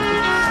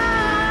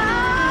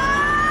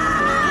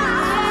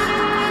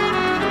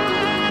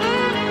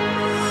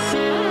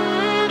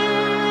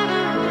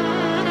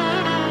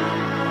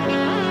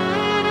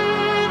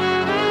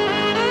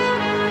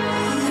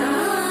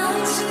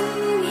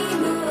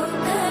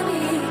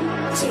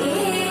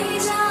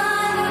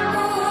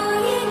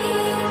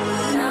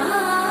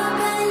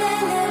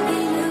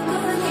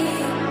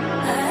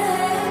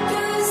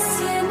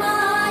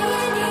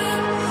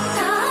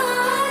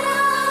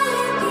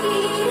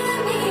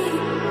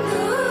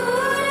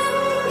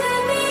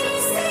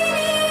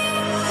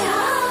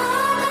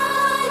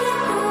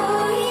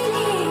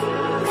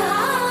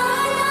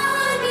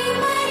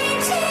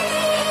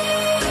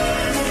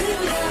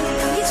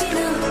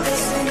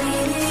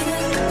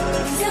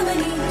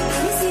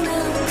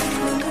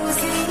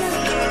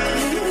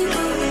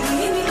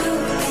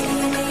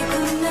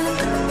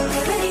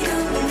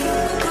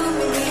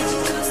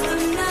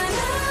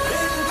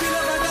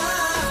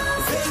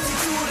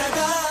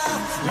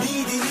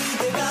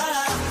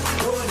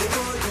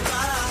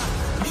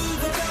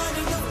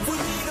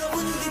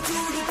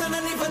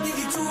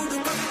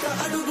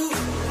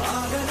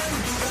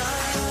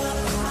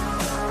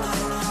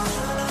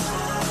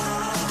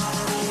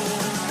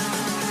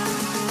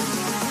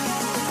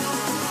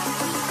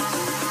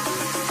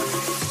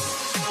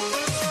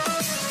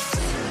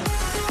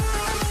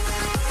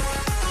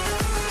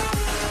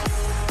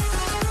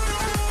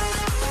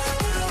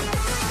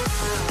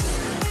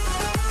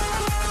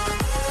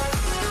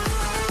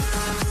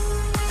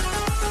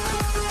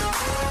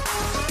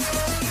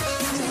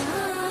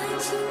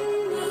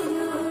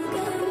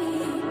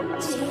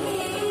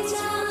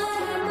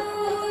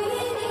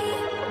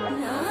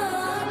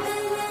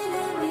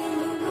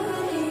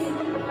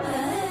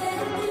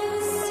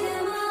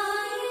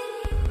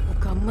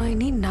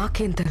 అమ్మాయిని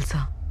నాకేం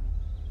తెలుసా?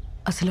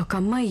 అసలు ఒక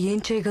అమ్మాయి ఏం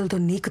చేయగలదో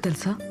నీకు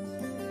తెలుసా?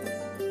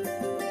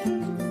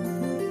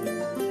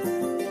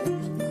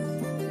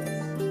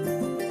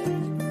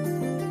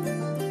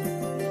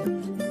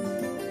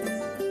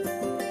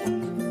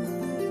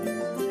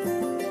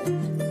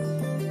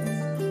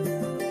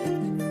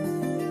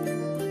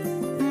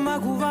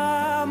 మగువా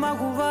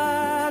మగువా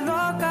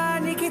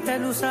లోకానికి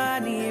తెలుసా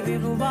నీ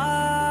విలువా?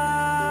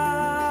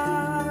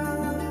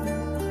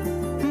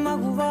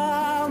 మగువా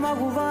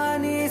మగువా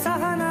నీ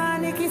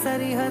సహనానికి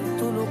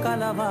సరిహద్దులు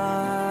కలవా?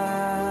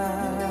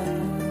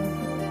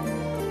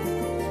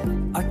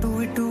 అటు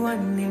ఇటు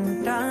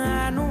అన్నింటా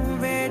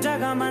నువ్వే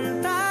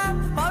జగమంతా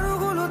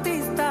పరుగులు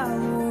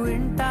తీస్తావు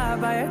ఇంట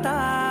బయట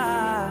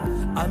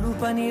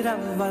అలుపని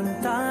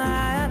రవ్వంతా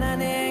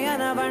అననే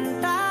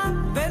అనవంట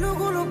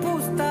వెలుగులు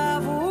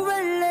పూస్తావు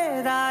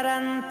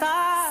వెళ్ళేదారంతా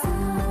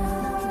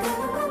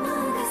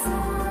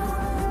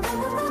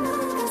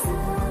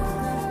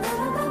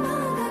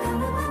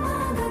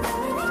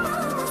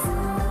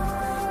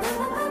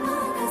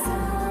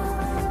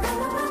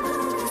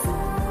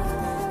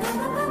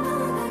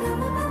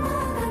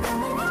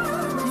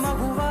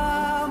మగువా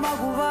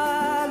మగువా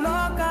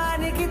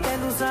లోకానికి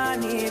తెలుసా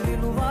నీ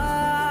విలువా?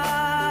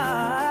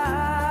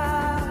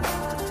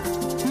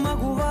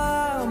 మగువా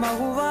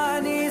మగువా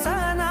నీ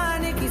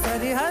సహనానికి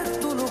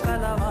సరిహద్దులు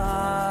కలవా?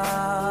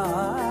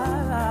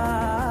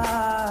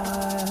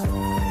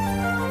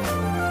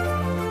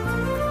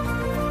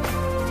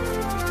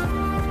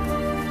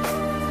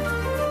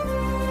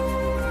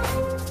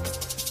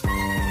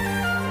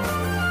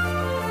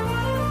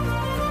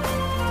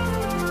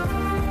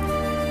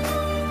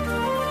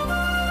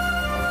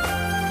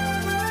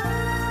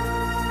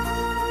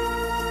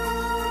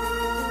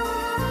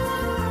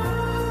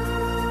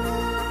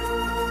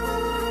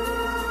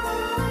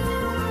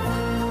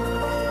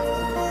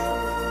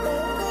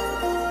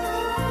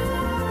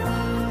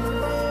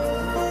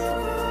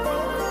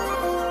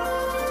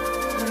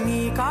 నీ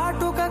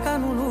కాటుక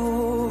కనులు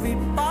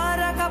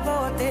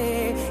విప్పారకపోతే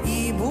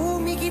ఈ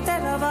భూమికి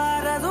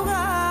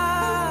తెలవారదుగా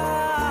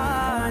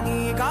నీ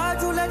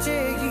గాజుల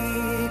చేయి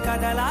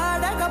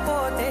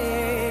కదలాడకపోతే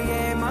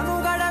ఏ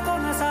మనుగడ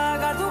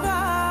కొనసాగదుగా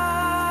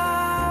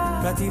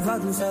ప్రతి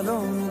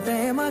వరుసలోను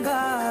ప్రేమగా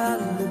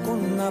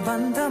అల్లుకున్న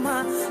బంధమా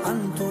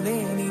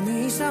అంతులేని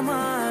మీషమా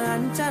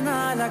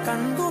అంచనాల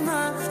కందున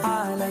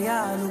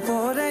ఆలయాలు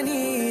కోరని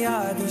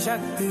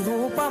ఆదిశక్తి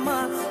రూపమా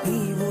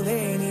నీవు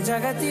లేని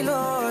జగతిలో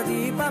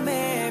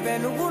దీపమే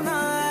వెలుగునా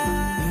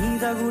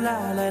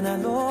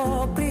నీరగులాలనలో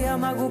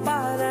ప్రియమగు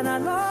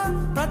పాలనలో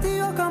ప్రతి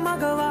ఒక్క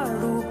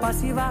మగవాడు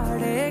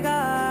పసివాడేగా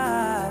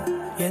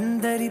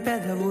ఎందరి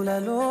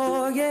పెదవులలో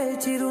ఏ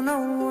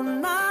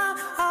చిరునవ్వున్నా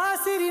ఆ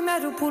సిరి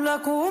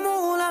మెరుపులకు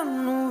మూలం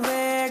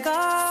నువ్వేగా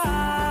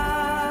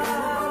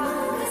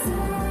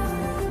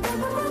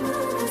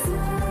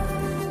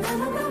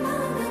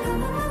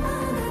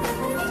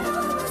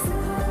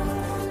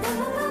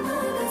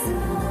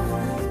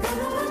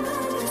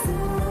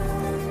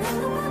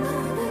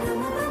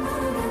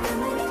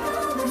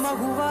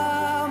మగువా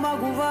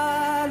మగువా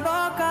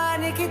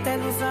లోకానికి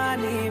తెలుసా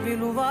నీ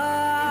విలువా?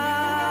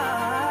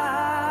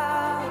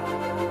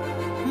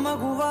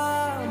 మగువా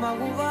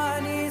మగువా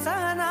నీ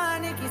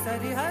సహనానికి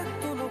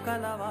సరిహద్దులు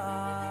కలవా?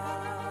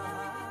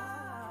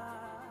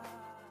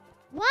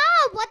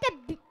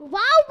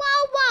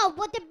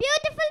 What a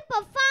beautiful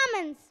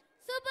performance.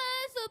 Super.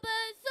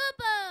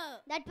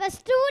 That was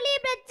truly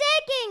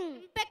breathtaking.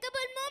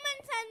 Impeccable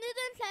moments and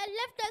rhythms have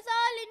left us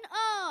all in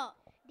awe.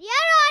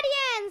 Dear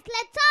audience,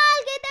 let's all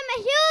give them a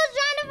huge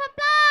round of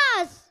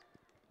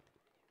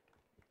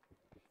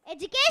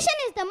Education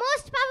is the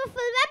most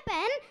powerful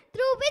weapon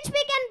through which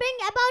we can bring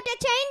about a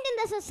change in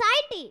the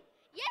society.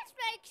 Yes,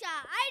 Praiksha,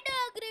 I do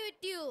agree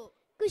with you.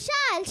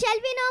 Kushal, shall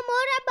we know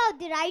more about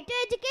the right to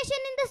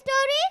education in the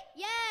story?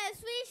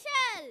 Yes, we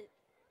shall.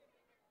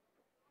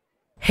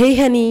 Hey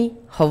honey,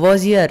 how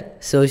was your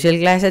social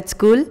class at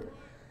school?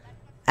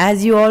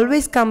 As you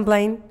always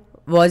complain,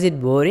 was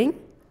it boring?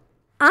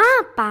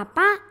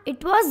 Papa,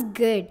 it was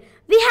good.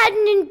 We had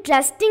an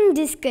interesting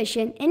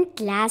discussion in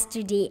class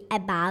today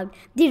about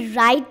the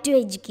right to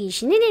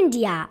education in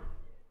India.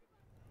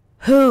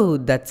 Oh,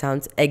 that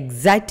sounds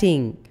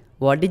exciting.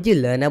 What did you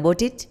learn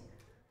about it?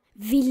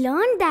 We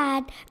learned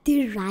that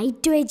the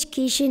right to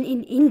education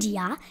in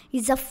India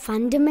is a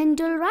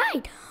fundamental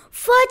right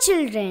for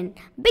children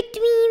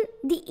between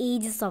the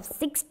ages of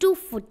 6 to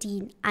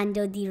 14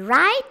 under the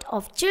Right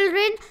of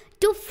Children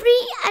to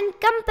Free and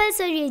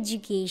Compulsory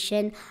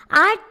Education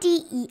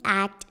RTE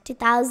Act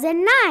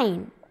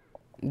 2009.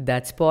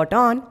 That's spot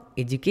on.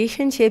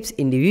 Education shapes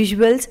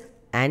individuals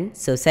and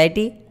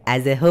society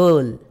as a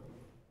whole.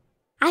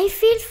 I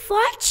feel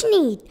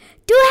fortunate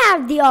to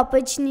have the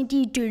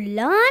opportunity to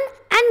learn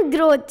and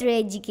grow through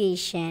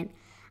education.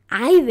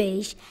 I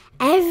wish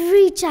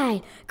every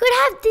child could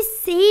have the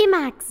same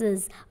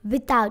access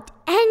without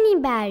any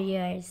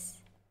barriers.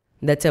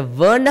 That's a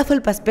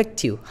wonderful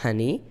perspective,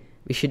 honey.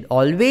 We should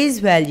always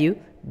value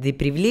the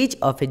privilege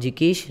of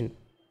education.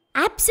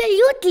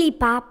 Absolutely,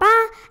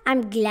 Papa.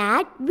 I'm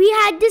glad we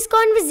had this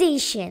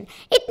conversation.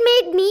 It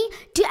made me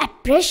to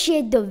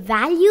appreciate the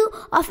value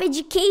of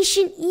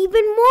education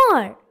even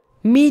more.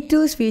 Me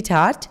too,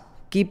 sweetheart.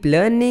 Keep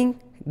learning,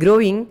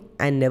 growing,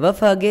 and never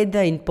forget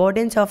the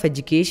importance of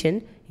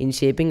education in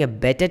shaping a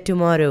better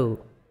tomorrow.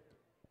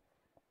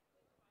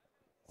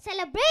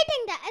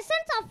 Celebrating the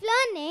essence of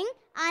learning,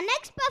 our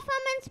next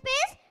performance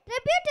pays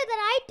tribute to the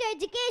right to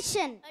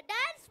education. A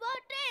dance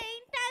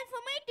portraying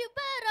transformative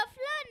power of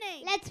learning.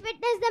 Let's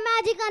witness the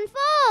magic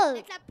unfold.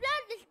 Let's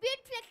applaud this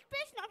beautiful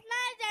expression of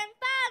knowledge and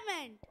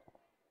empowerment.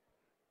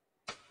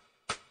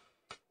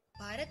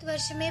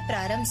 Bharatvarsh में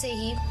प्रारंभ से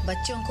ही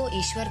बच्चों को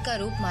ईश्वर का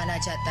रूप माना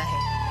जाता है।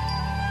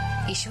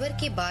 ईश्वर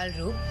के बाल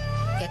रूप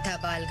यथा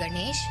बाल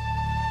गणेश,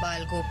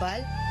 बाल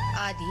गोपाल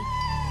आदि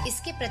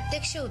इसके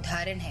प्रत्यक्ष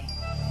उदाहरण हैं।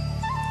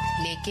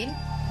 लेकिन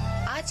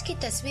आज की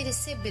तस्वीर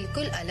इससे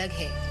बिल्कुल अलग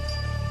है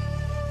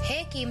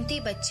कीमती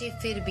बच्चे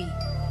फिर भी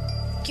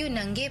क्यों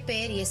नंगे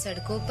पैर ये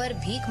सड़कों पर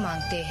भीख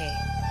मांगते हैं।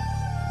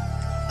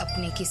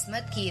 अपनी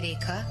किस्मत की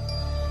रेखा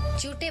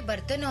चूटे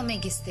बर्तनों में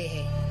घिसते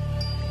हैं।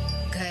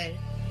 घर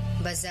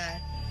बाजार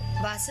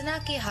वासना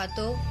के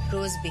हाथों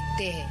रोज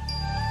बिकते हैं।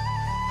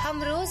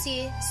 हम रोज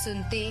ये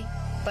सुनते,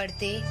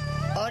 पढ़ते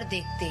और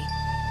देखते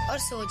और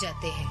सो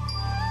जाते हैं।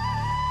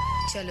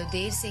 चलो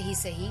देर से ही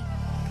सही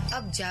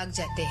अब जाग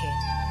जाते हैं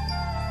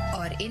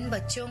और इन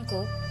बच्चों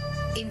को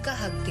इनका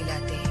हक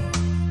दिलाते हैं।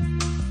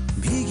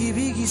 भीगी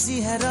भीगी सी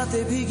है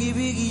रातें, भीगी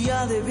भीगी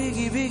यादें,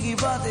 भीगी भीगी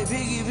बातें,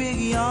 भीगी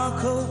भीगी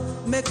आंखों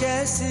में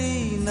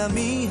कैसी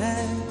नमी है।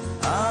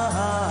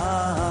 आहा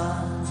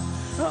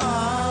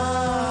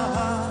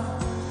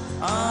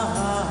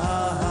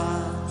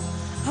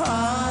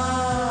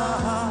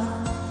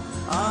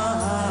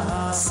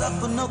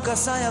सपनों का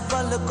साया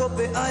पलकों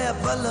पे आया,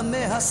 पल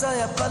में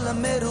हंसाया, पल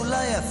में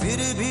रुलाया, फिर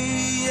भी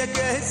ये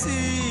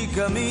कैसी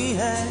कमी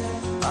है।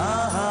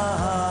 आहा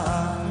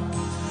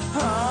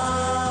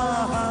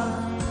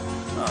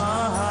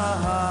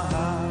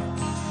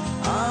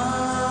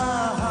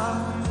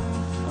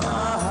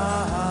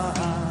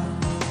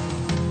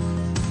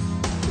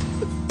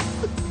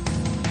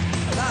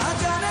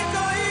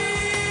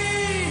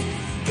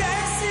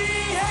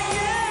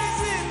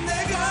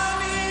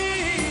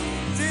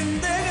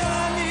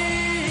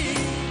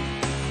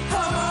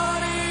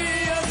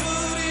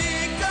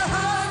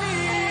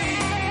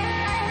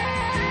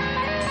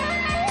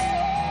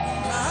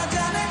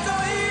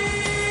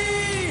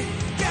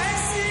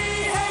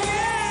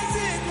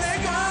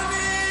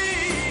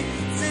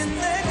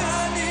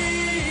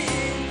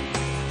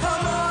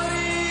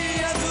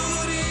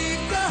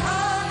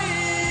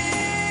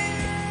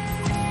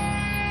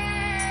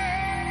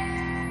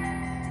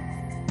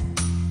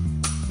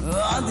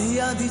आधी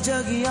आधी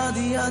जगी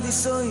आधी आधी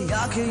सोई,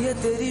 आंखें ये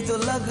तेरी तो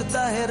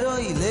लगता है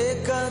रोई,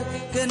 लेकर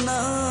के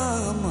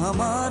नाम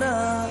हमारा।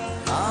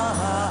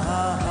 आहा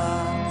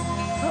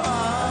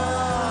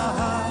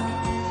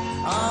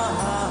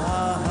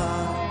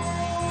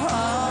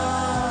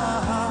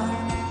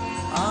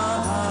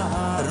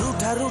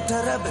रूठा रूठा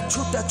रब,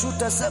 छूटा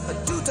छूटा सब,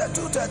 टूटा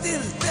टूटा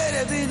दिल,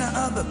 तेरे बिना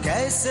अब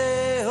कैसे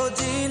हो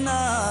जीना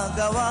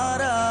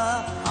गवारा।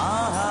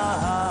 आहा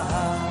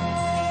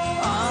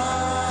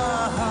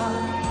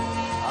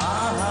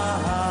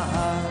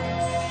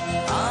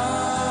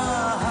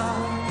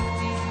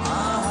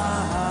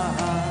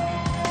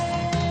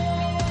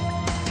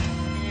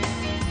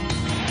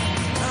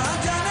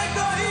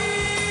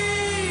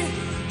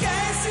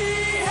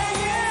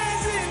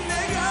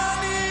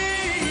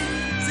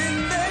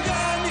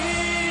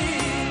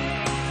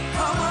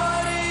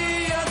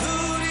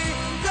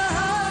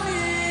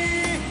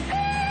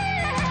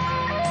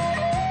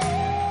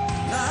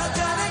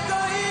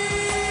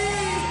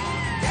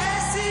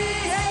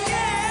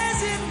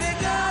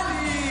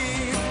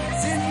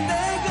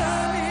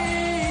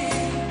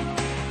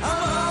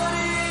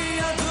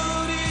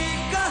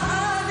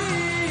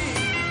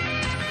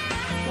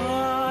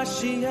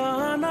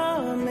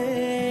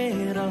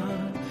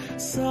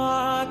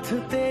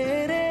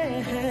तेरे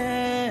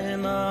हैं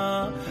ना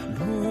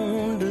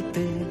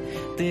ढूंढते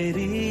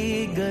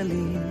तेरी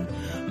गली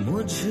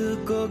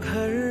मुझको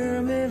घर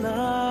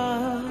मिला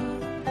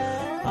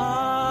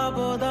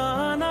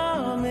आबोदाना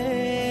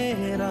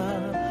मेरा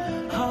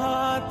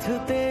हाथ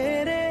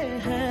तेरे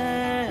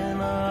हैं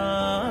ना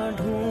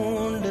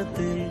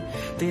ढूंढते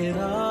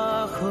तेरा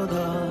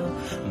खुदा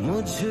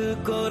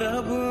मुझको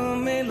रब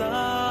मिला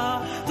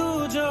तू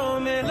जो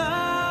मिला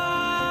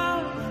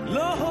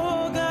लो हो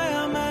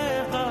गया मैं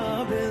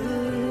काबिल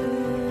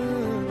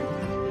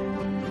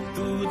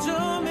तू जो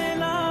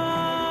मिला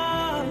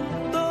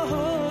तो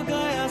हो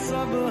गया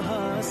सब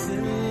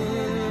हासिल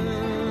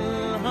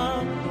हाँ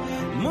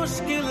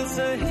मुश्किल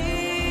सही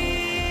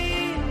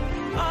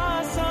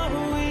आसान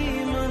हुई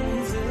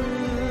मंजिल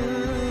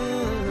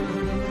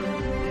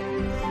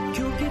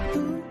क्योंकि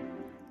तू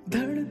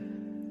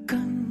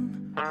धड़कन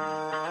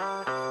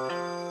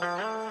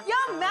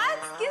या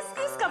मैथ्स किस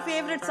किस का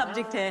फेवरेट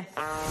सब्जेक्ट है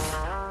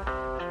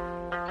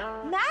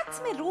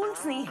मैथ्स में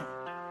रूल्स नहीं है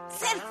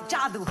सिर्फ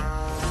जादू है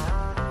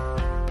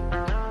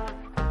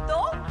तो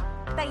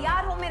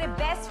तैयार हो मेरे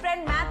बेस्ट फ्रेंड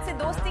मैथ से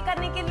दोस्ती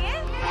करने के लिए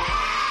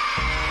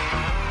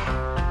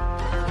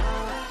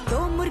दो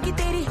मुर्गी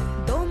तेरी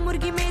दो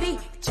मुर्गी मेरी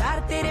चार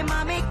तेरे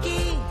मामे की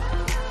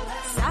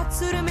सात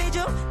सुर में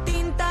जो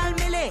तीन ताल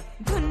मिले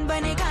धुन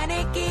बने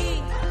गाने की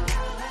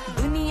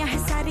दुनिया है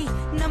सारी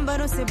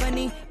नंबरों से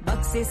बनी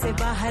बक्से से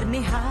बाहर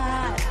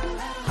निहार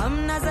हम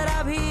न जरा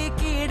भी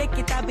कीड़े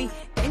किताबी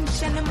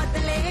टेंशन मत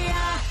ले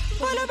आ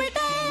बोलो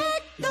बेटा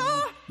एक दो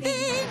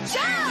तीन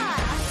चार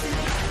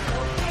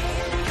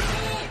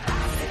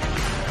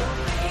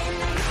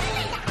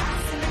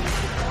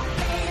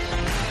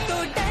तो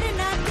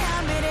डरना क्या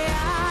मेरे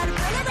यार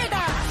बोलो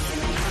बेटा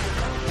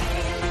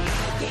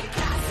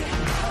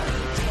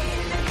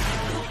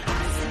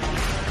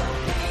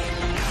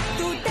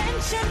तू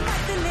टेंशन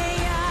मत ले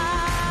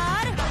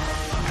यार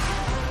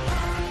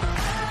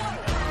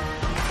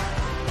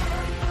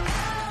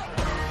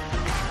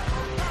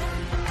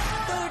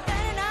तो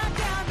डरना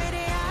क्या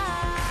मेरे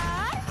यार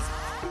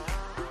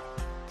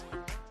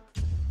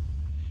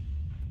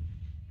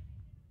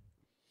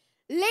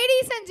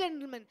Ladies and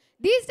gentlemen,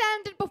 these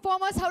talented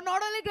performers have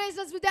not only graced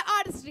us with their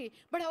artistry,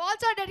 but have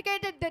also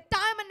dedicated their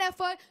time and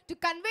effort to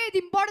convey the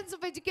importance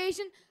of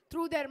education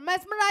through their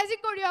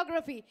mesmerizing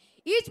choreography.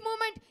 Each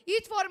movement,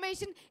 each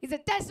formation is a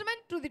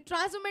testament to the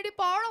transformative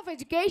power of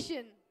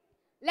education.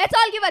 Let's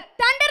all give a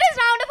thunderous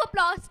round of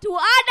applause to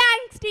our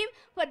dance team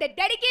for their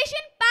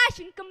dedication,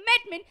 passion,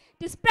 commitment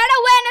to spread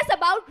awareness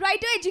about right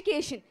to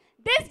education.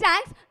 This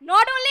dance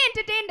not only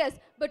entertained us,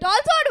 but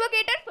also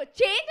advocated for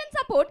change and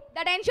support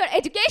that ensure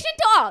education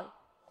to all.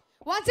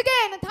 Once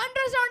again, a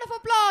thunderous round of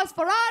applause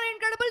for our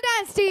incredible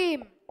dance team.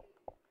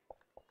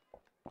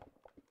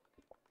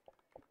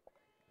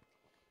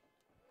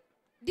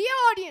 Dear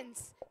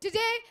audience,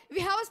 today we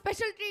have a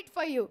special treat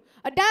for you.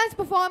 A dance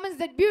performance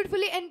that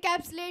beautifully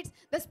encapsulates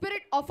the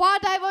spirit of our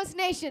diverse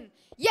nation.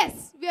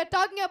 Yes, we are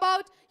talking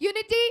about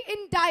unity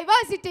in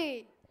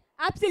diversity.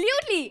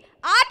 Absolutely.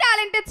 Our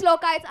talented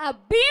Slokas have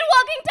been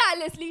working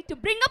tirelessly to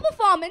bring a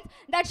performance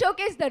that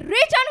showcases the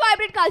rich and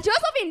vibrant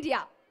cultures of India.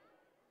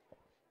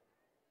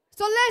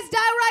 So let's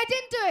dive right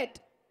into it.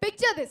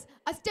 Picture this,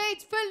 a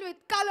stage filled with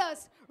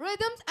colors,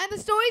 rhythms and the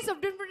stories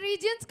of different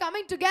regions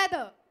coming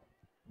together.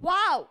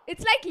 Wow,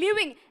 it's like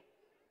living,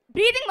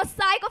 breathing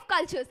mosaic of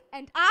cultures,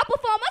 and our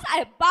performers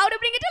are about to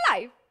bring it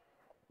alive.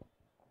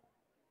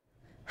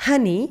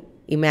 Honey,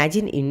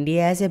 imagine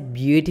India as a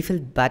beautiful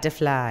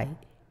butterfly.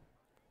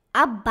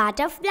 A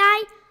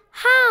butterfly?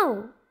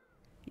 How?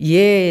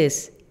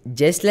 Yes,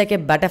 just like a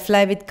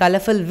butterfly with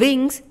colorful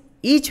wings,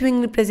 each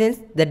wing represents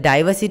the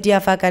diversity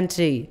of our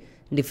country,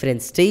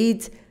 different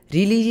states,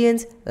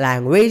 religions,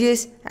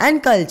 languages,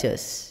 and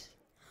cultures.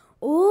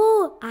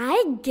 Oh,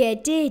 I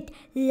get it.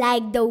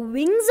 Like the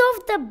wings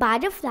of the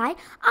butterfly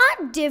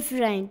are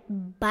different,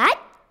 but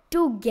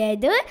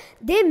together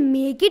they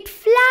make it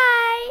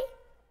fly.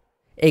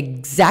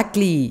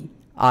 Exactly.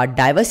 Our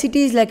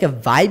diversity is like a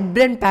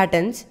vibrant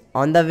patterns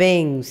on the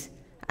wings,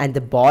 and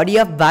the body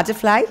of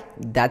butterfly,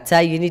 that's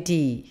our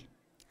unity.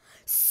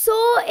 So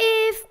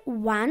if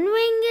one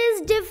wing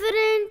is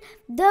different,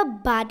 the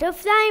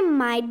butterfly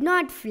might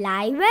not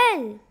fly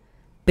well.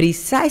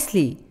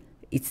 Precisely.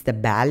 It's the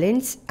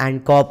balance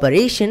and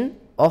cooperation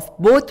of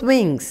both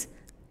wings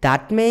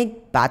that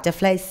make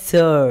butterflies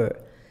soar.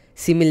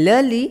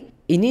 Similarly,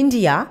 in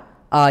India,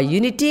 our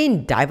unity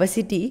in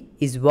diversity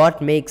is what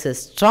makes us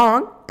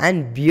strong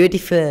and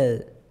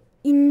beautiful.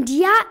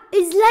 India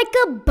is like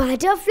a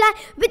butterfly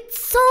with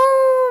so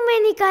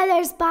many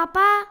colors,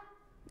 Papa.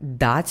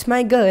 That's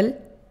my girl.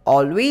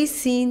 Always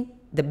seen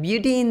the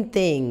beauty in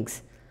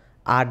things.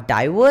 Our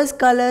diverse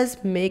colors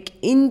make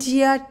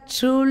India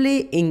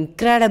truly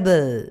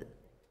incredible.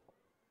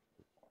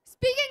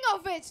 Speaking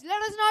of which,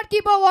 let us not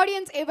keep our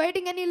audience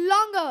waiting any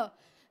longer.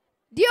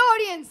 Dear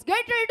audience,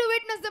 get ready to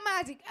witness the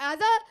magic as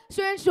our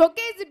students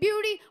showcase the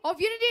beauty of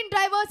unity and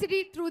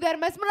diversity through their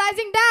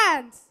mesmerizing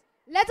dance.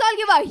 Let's all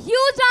give a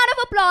huge round of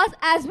applause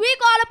as we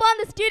call upon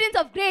the students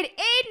of grade 8,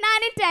 9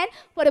 and 10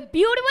 for a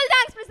beautiful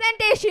dance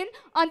presentation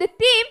on the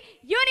theme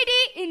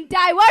Unity in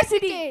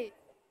Diversity.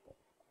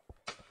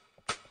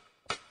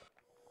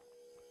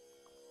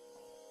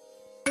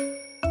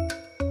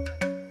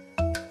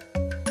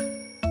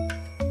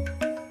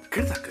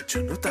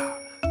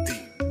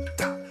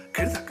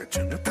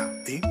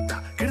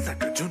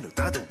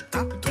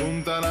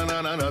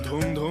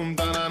 Dhum dhum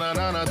ta na na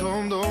na na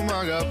dhum dhum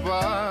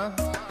agapa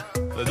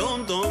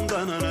dhum dhum ta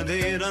na na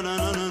de na na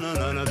na na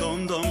na na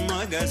dhum dhum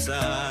agasa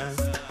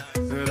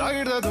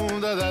ragir da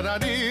dhum da da da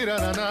di ra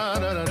na na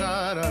na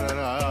na na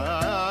na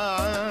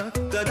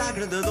da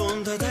dagir da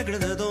dhum da dagir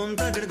da dhum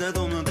dagir da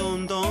dhum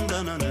dhum dhum da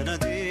na na na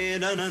de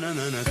na na na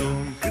na na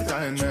dhum kirta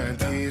na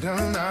di ra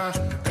na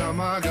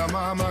gama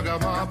gama ma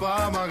gama ba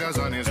ma ga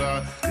sa ni sa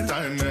kirta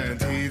na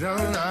di ra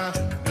na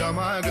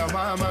gama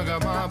gama ma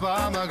gama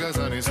ba ma ga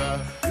sa ni sa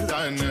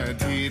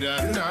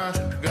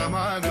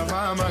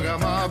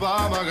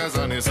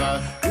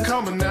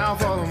Come on now,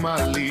 follow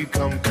my lead.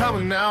 Come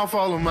on now,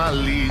 follow my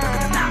lead.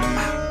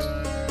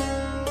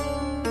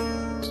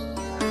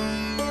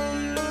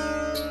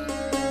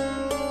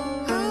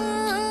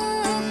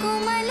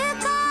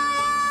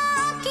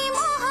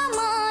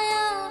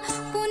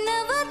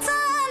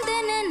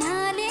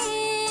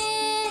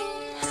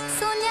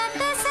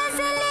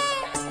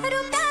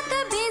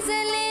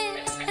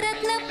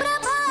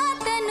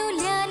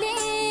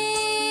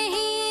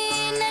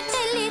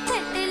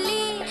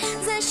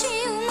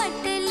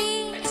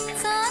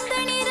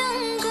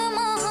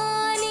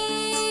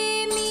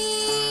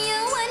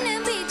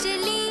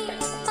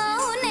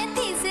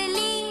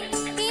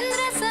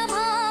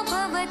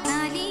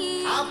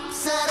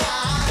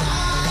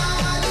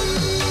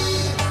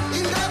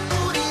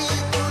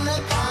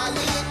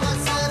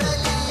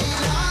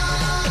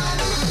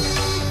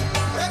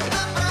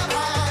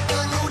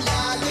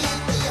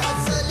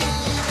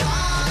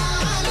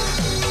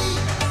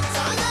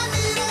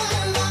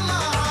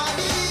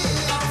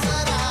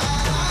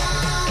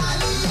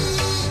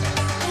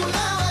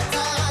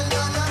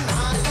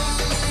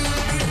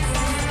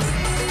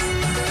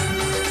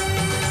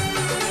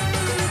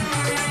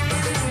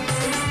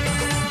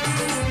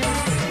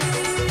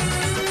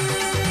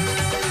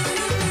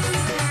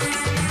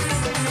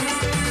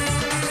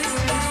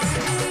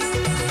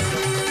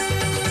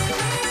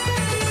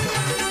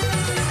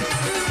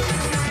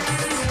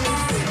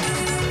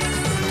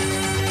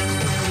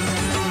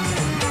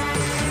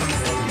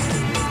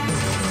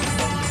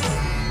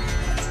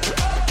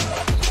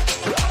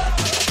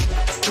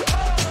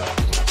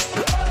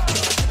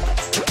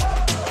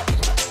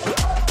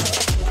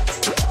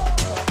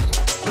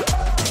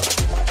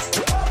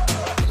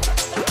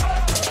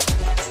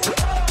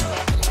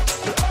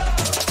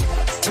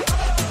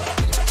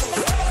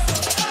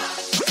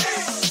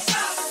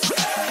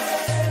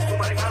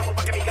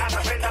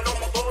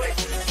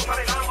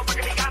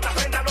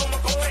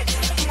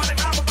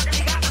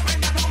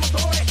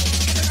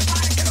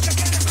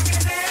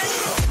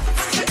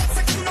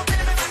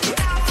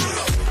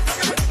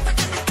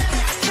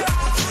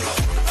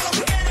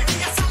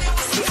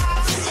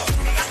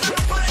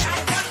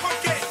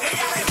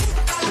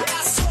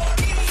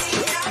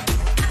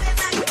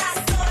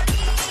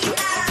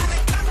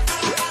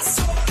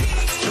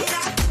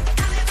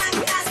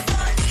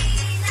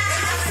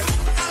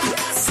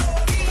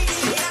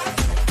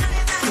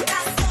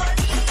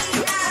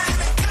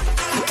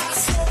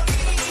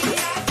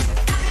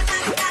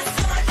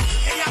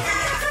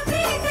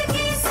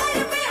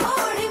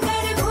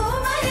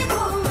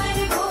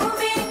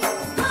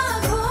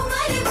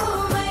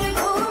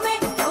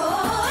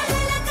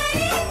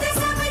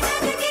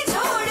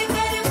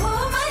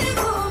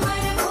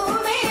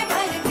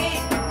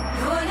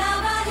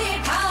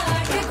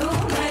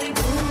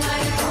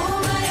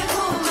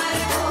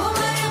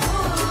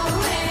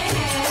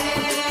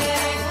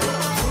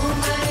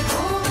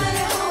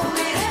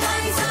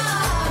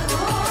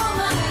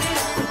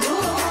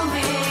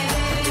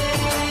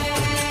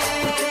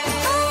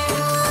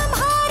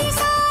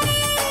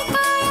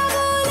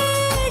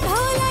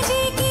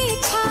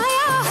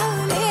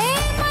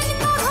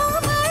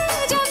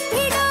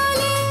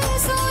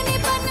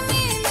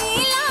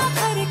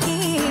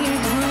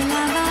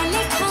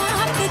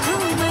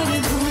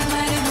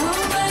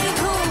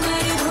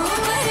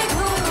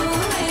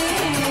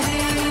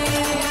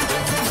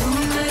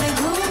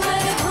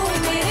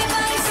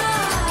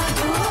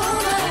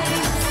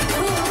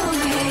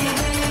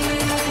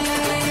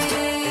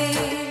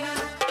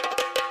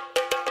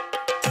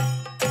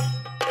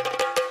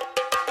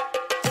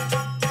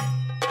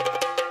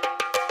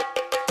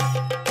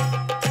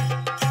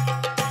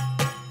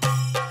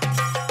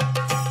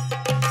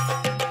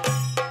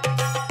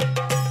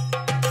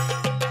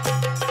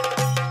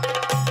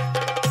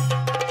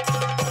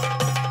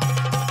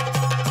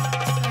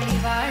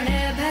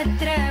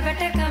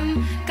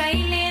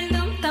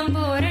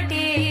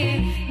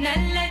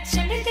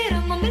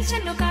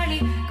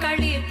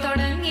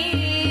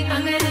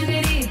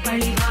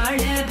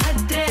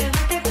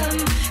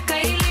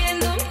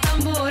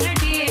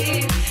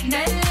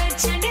 Nalla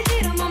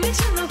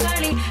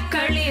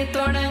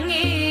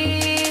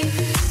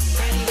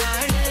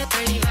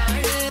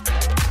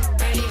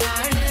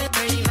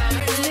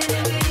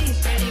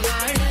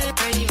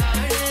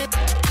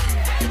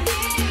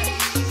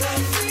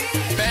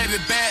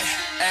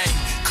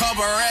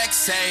couple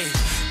racks, ayy.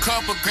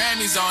 Couple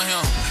Grammys on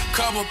him,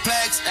 couple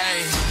plaques,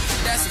 ayy.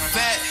 That's a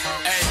fact,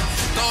 ayy.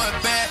 Throw it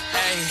back,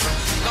 ayy.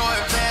 Throw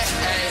it back,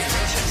 ayy.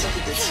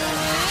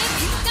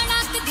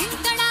 धीम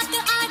तड़ाक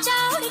आजा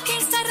उड़ के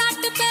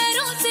सराट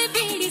पैरों से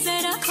बीड़ी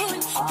जरा खोल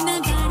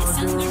नगाड़े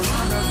संग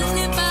ढोल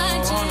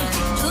बाजे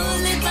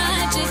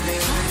हाय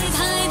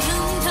हाय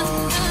धम धम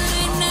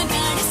हाय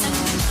नगाड़े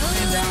संग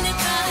ढोल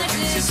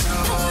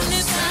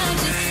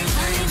बाजे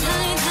हाय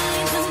हाय हाय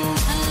धम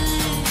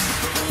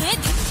हाय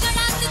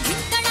धीम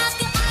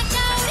तड़ाक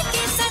आजा उड़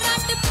के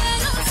सराट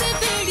पैरों से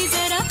बीड़ी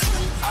जरा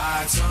खोल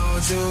I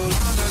told you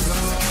long ago,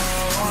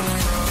 on the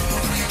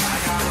road, I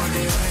got what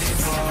they ready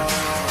for.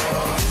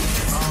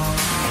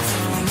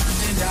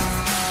 Nothing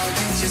down,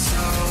 get your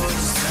soul,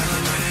 just tell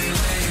them they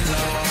lay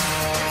low.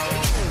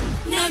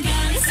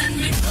 नगाड़े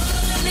संग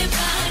ढोल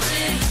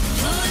बाजे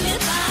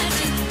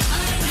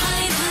हाय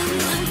हाय धम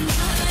धम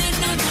हाय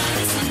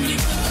नगाड़े संग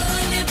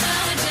ढोल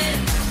बाजे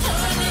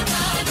हाय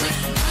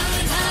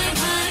हाय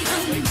हाय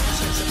धम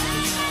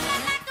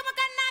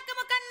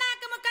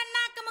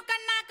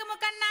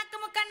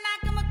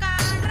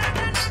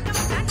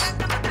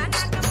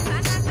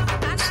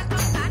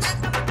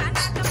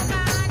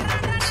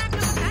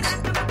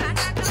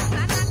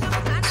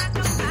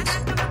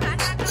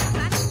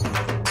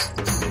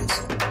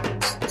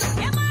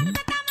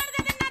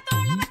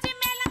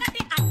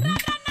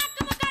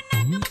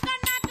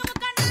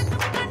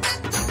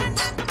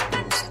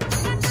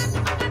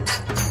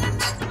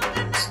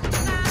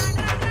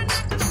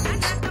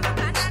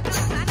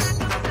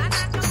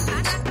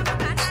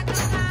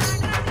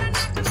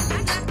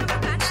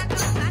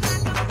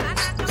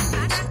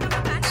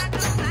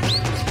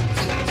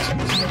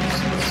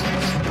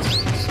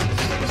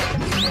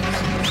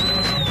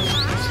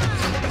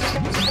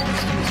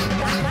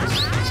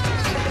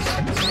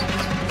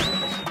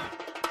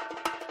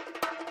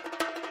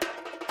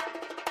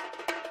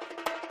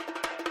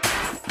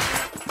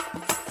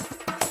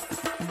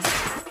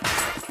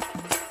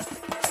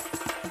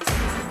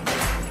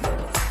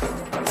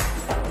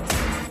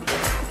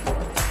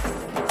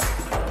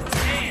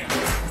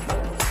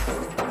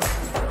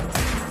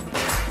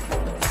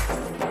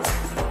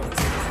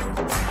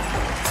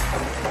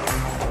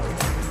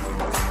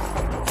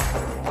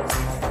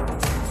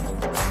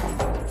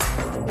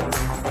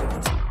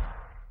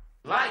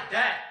Like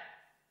that.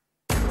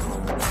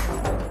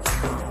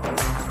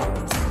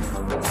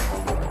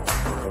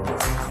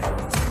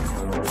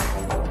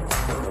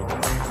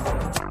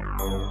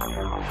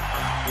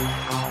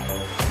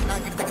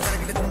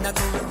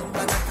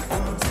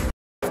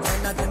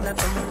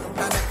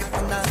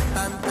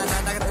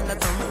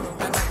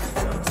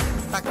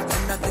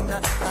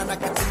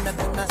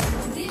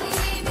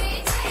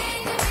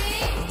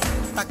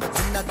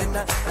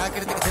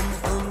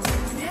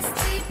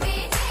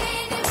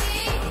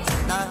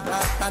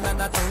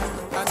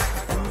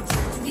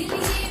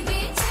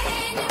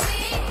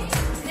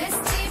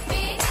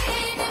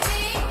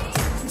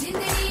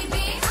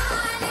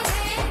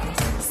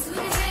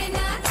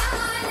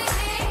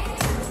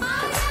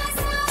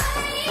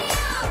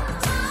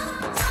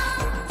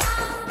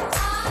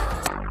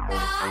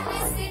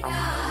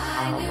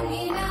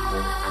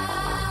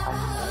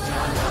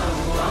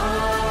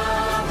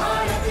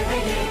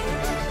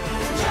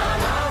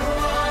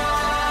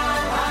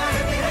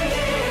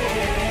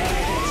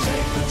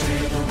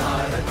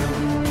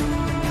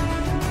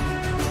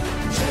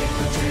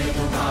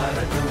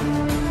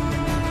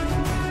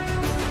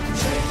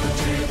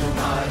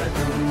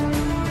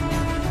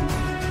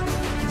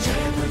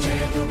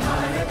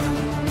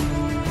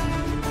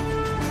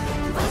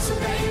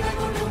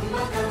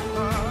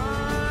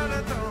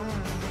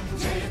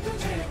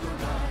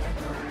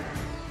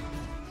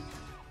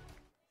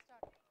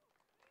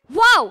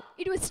 Wow,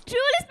 it was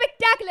truly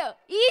spectacular.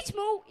 Each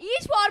move,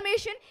 each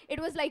formation, it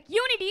was like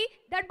unity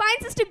that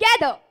binds us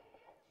together.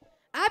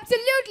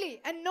 Absolutely,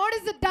 and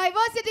notice the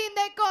diversity in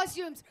their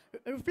costumes,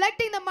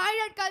 reflecting the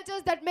myriad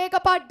cultures that make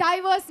up our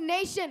diverse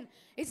nation.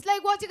 It's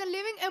like watching a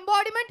living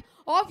embodiment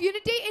of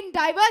unity in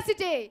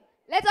diversity.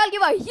 Let's all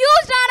give a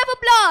huge round of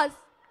applause.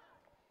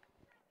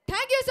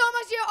 Thank you so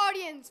much, dear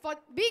audience, for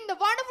being the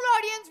wonderful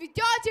audience with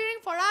your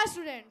cheering for our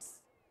students.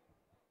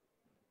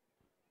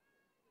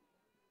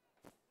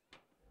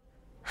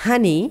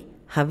 Honey,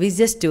 how is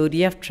the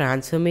story of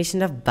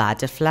transformation of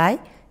butterfly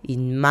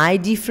in my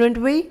different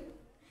way?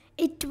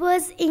 It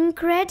was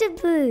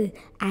incredible,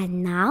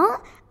 and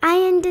now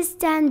I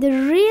understand the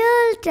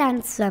real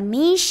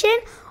transformation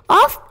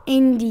of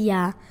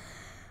India.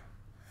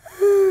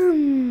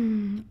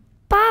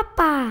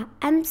 Papa,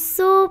 I'm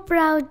so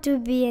proud to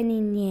be an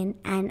Indian,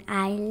 and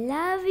I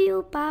love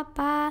you,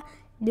 Papa.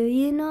 Do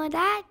you know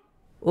that?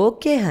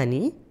 Okay,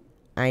 honey.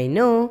 I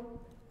know.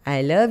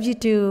 I love you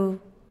too.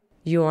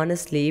 You wanna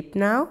sleep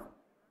now?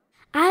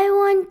 I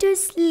want to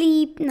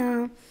sleep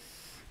now.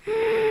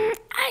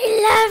 I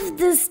love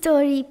this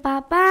story,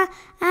 Papa.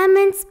 I'm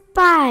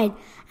inspired.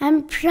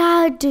 I'm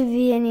proud to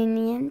be an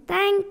Indian.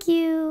 Thank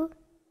you.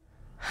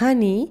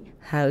 Honey,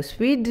 have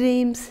sweet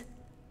dreams.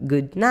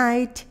 Good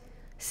night.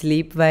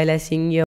 Sleep while I sing your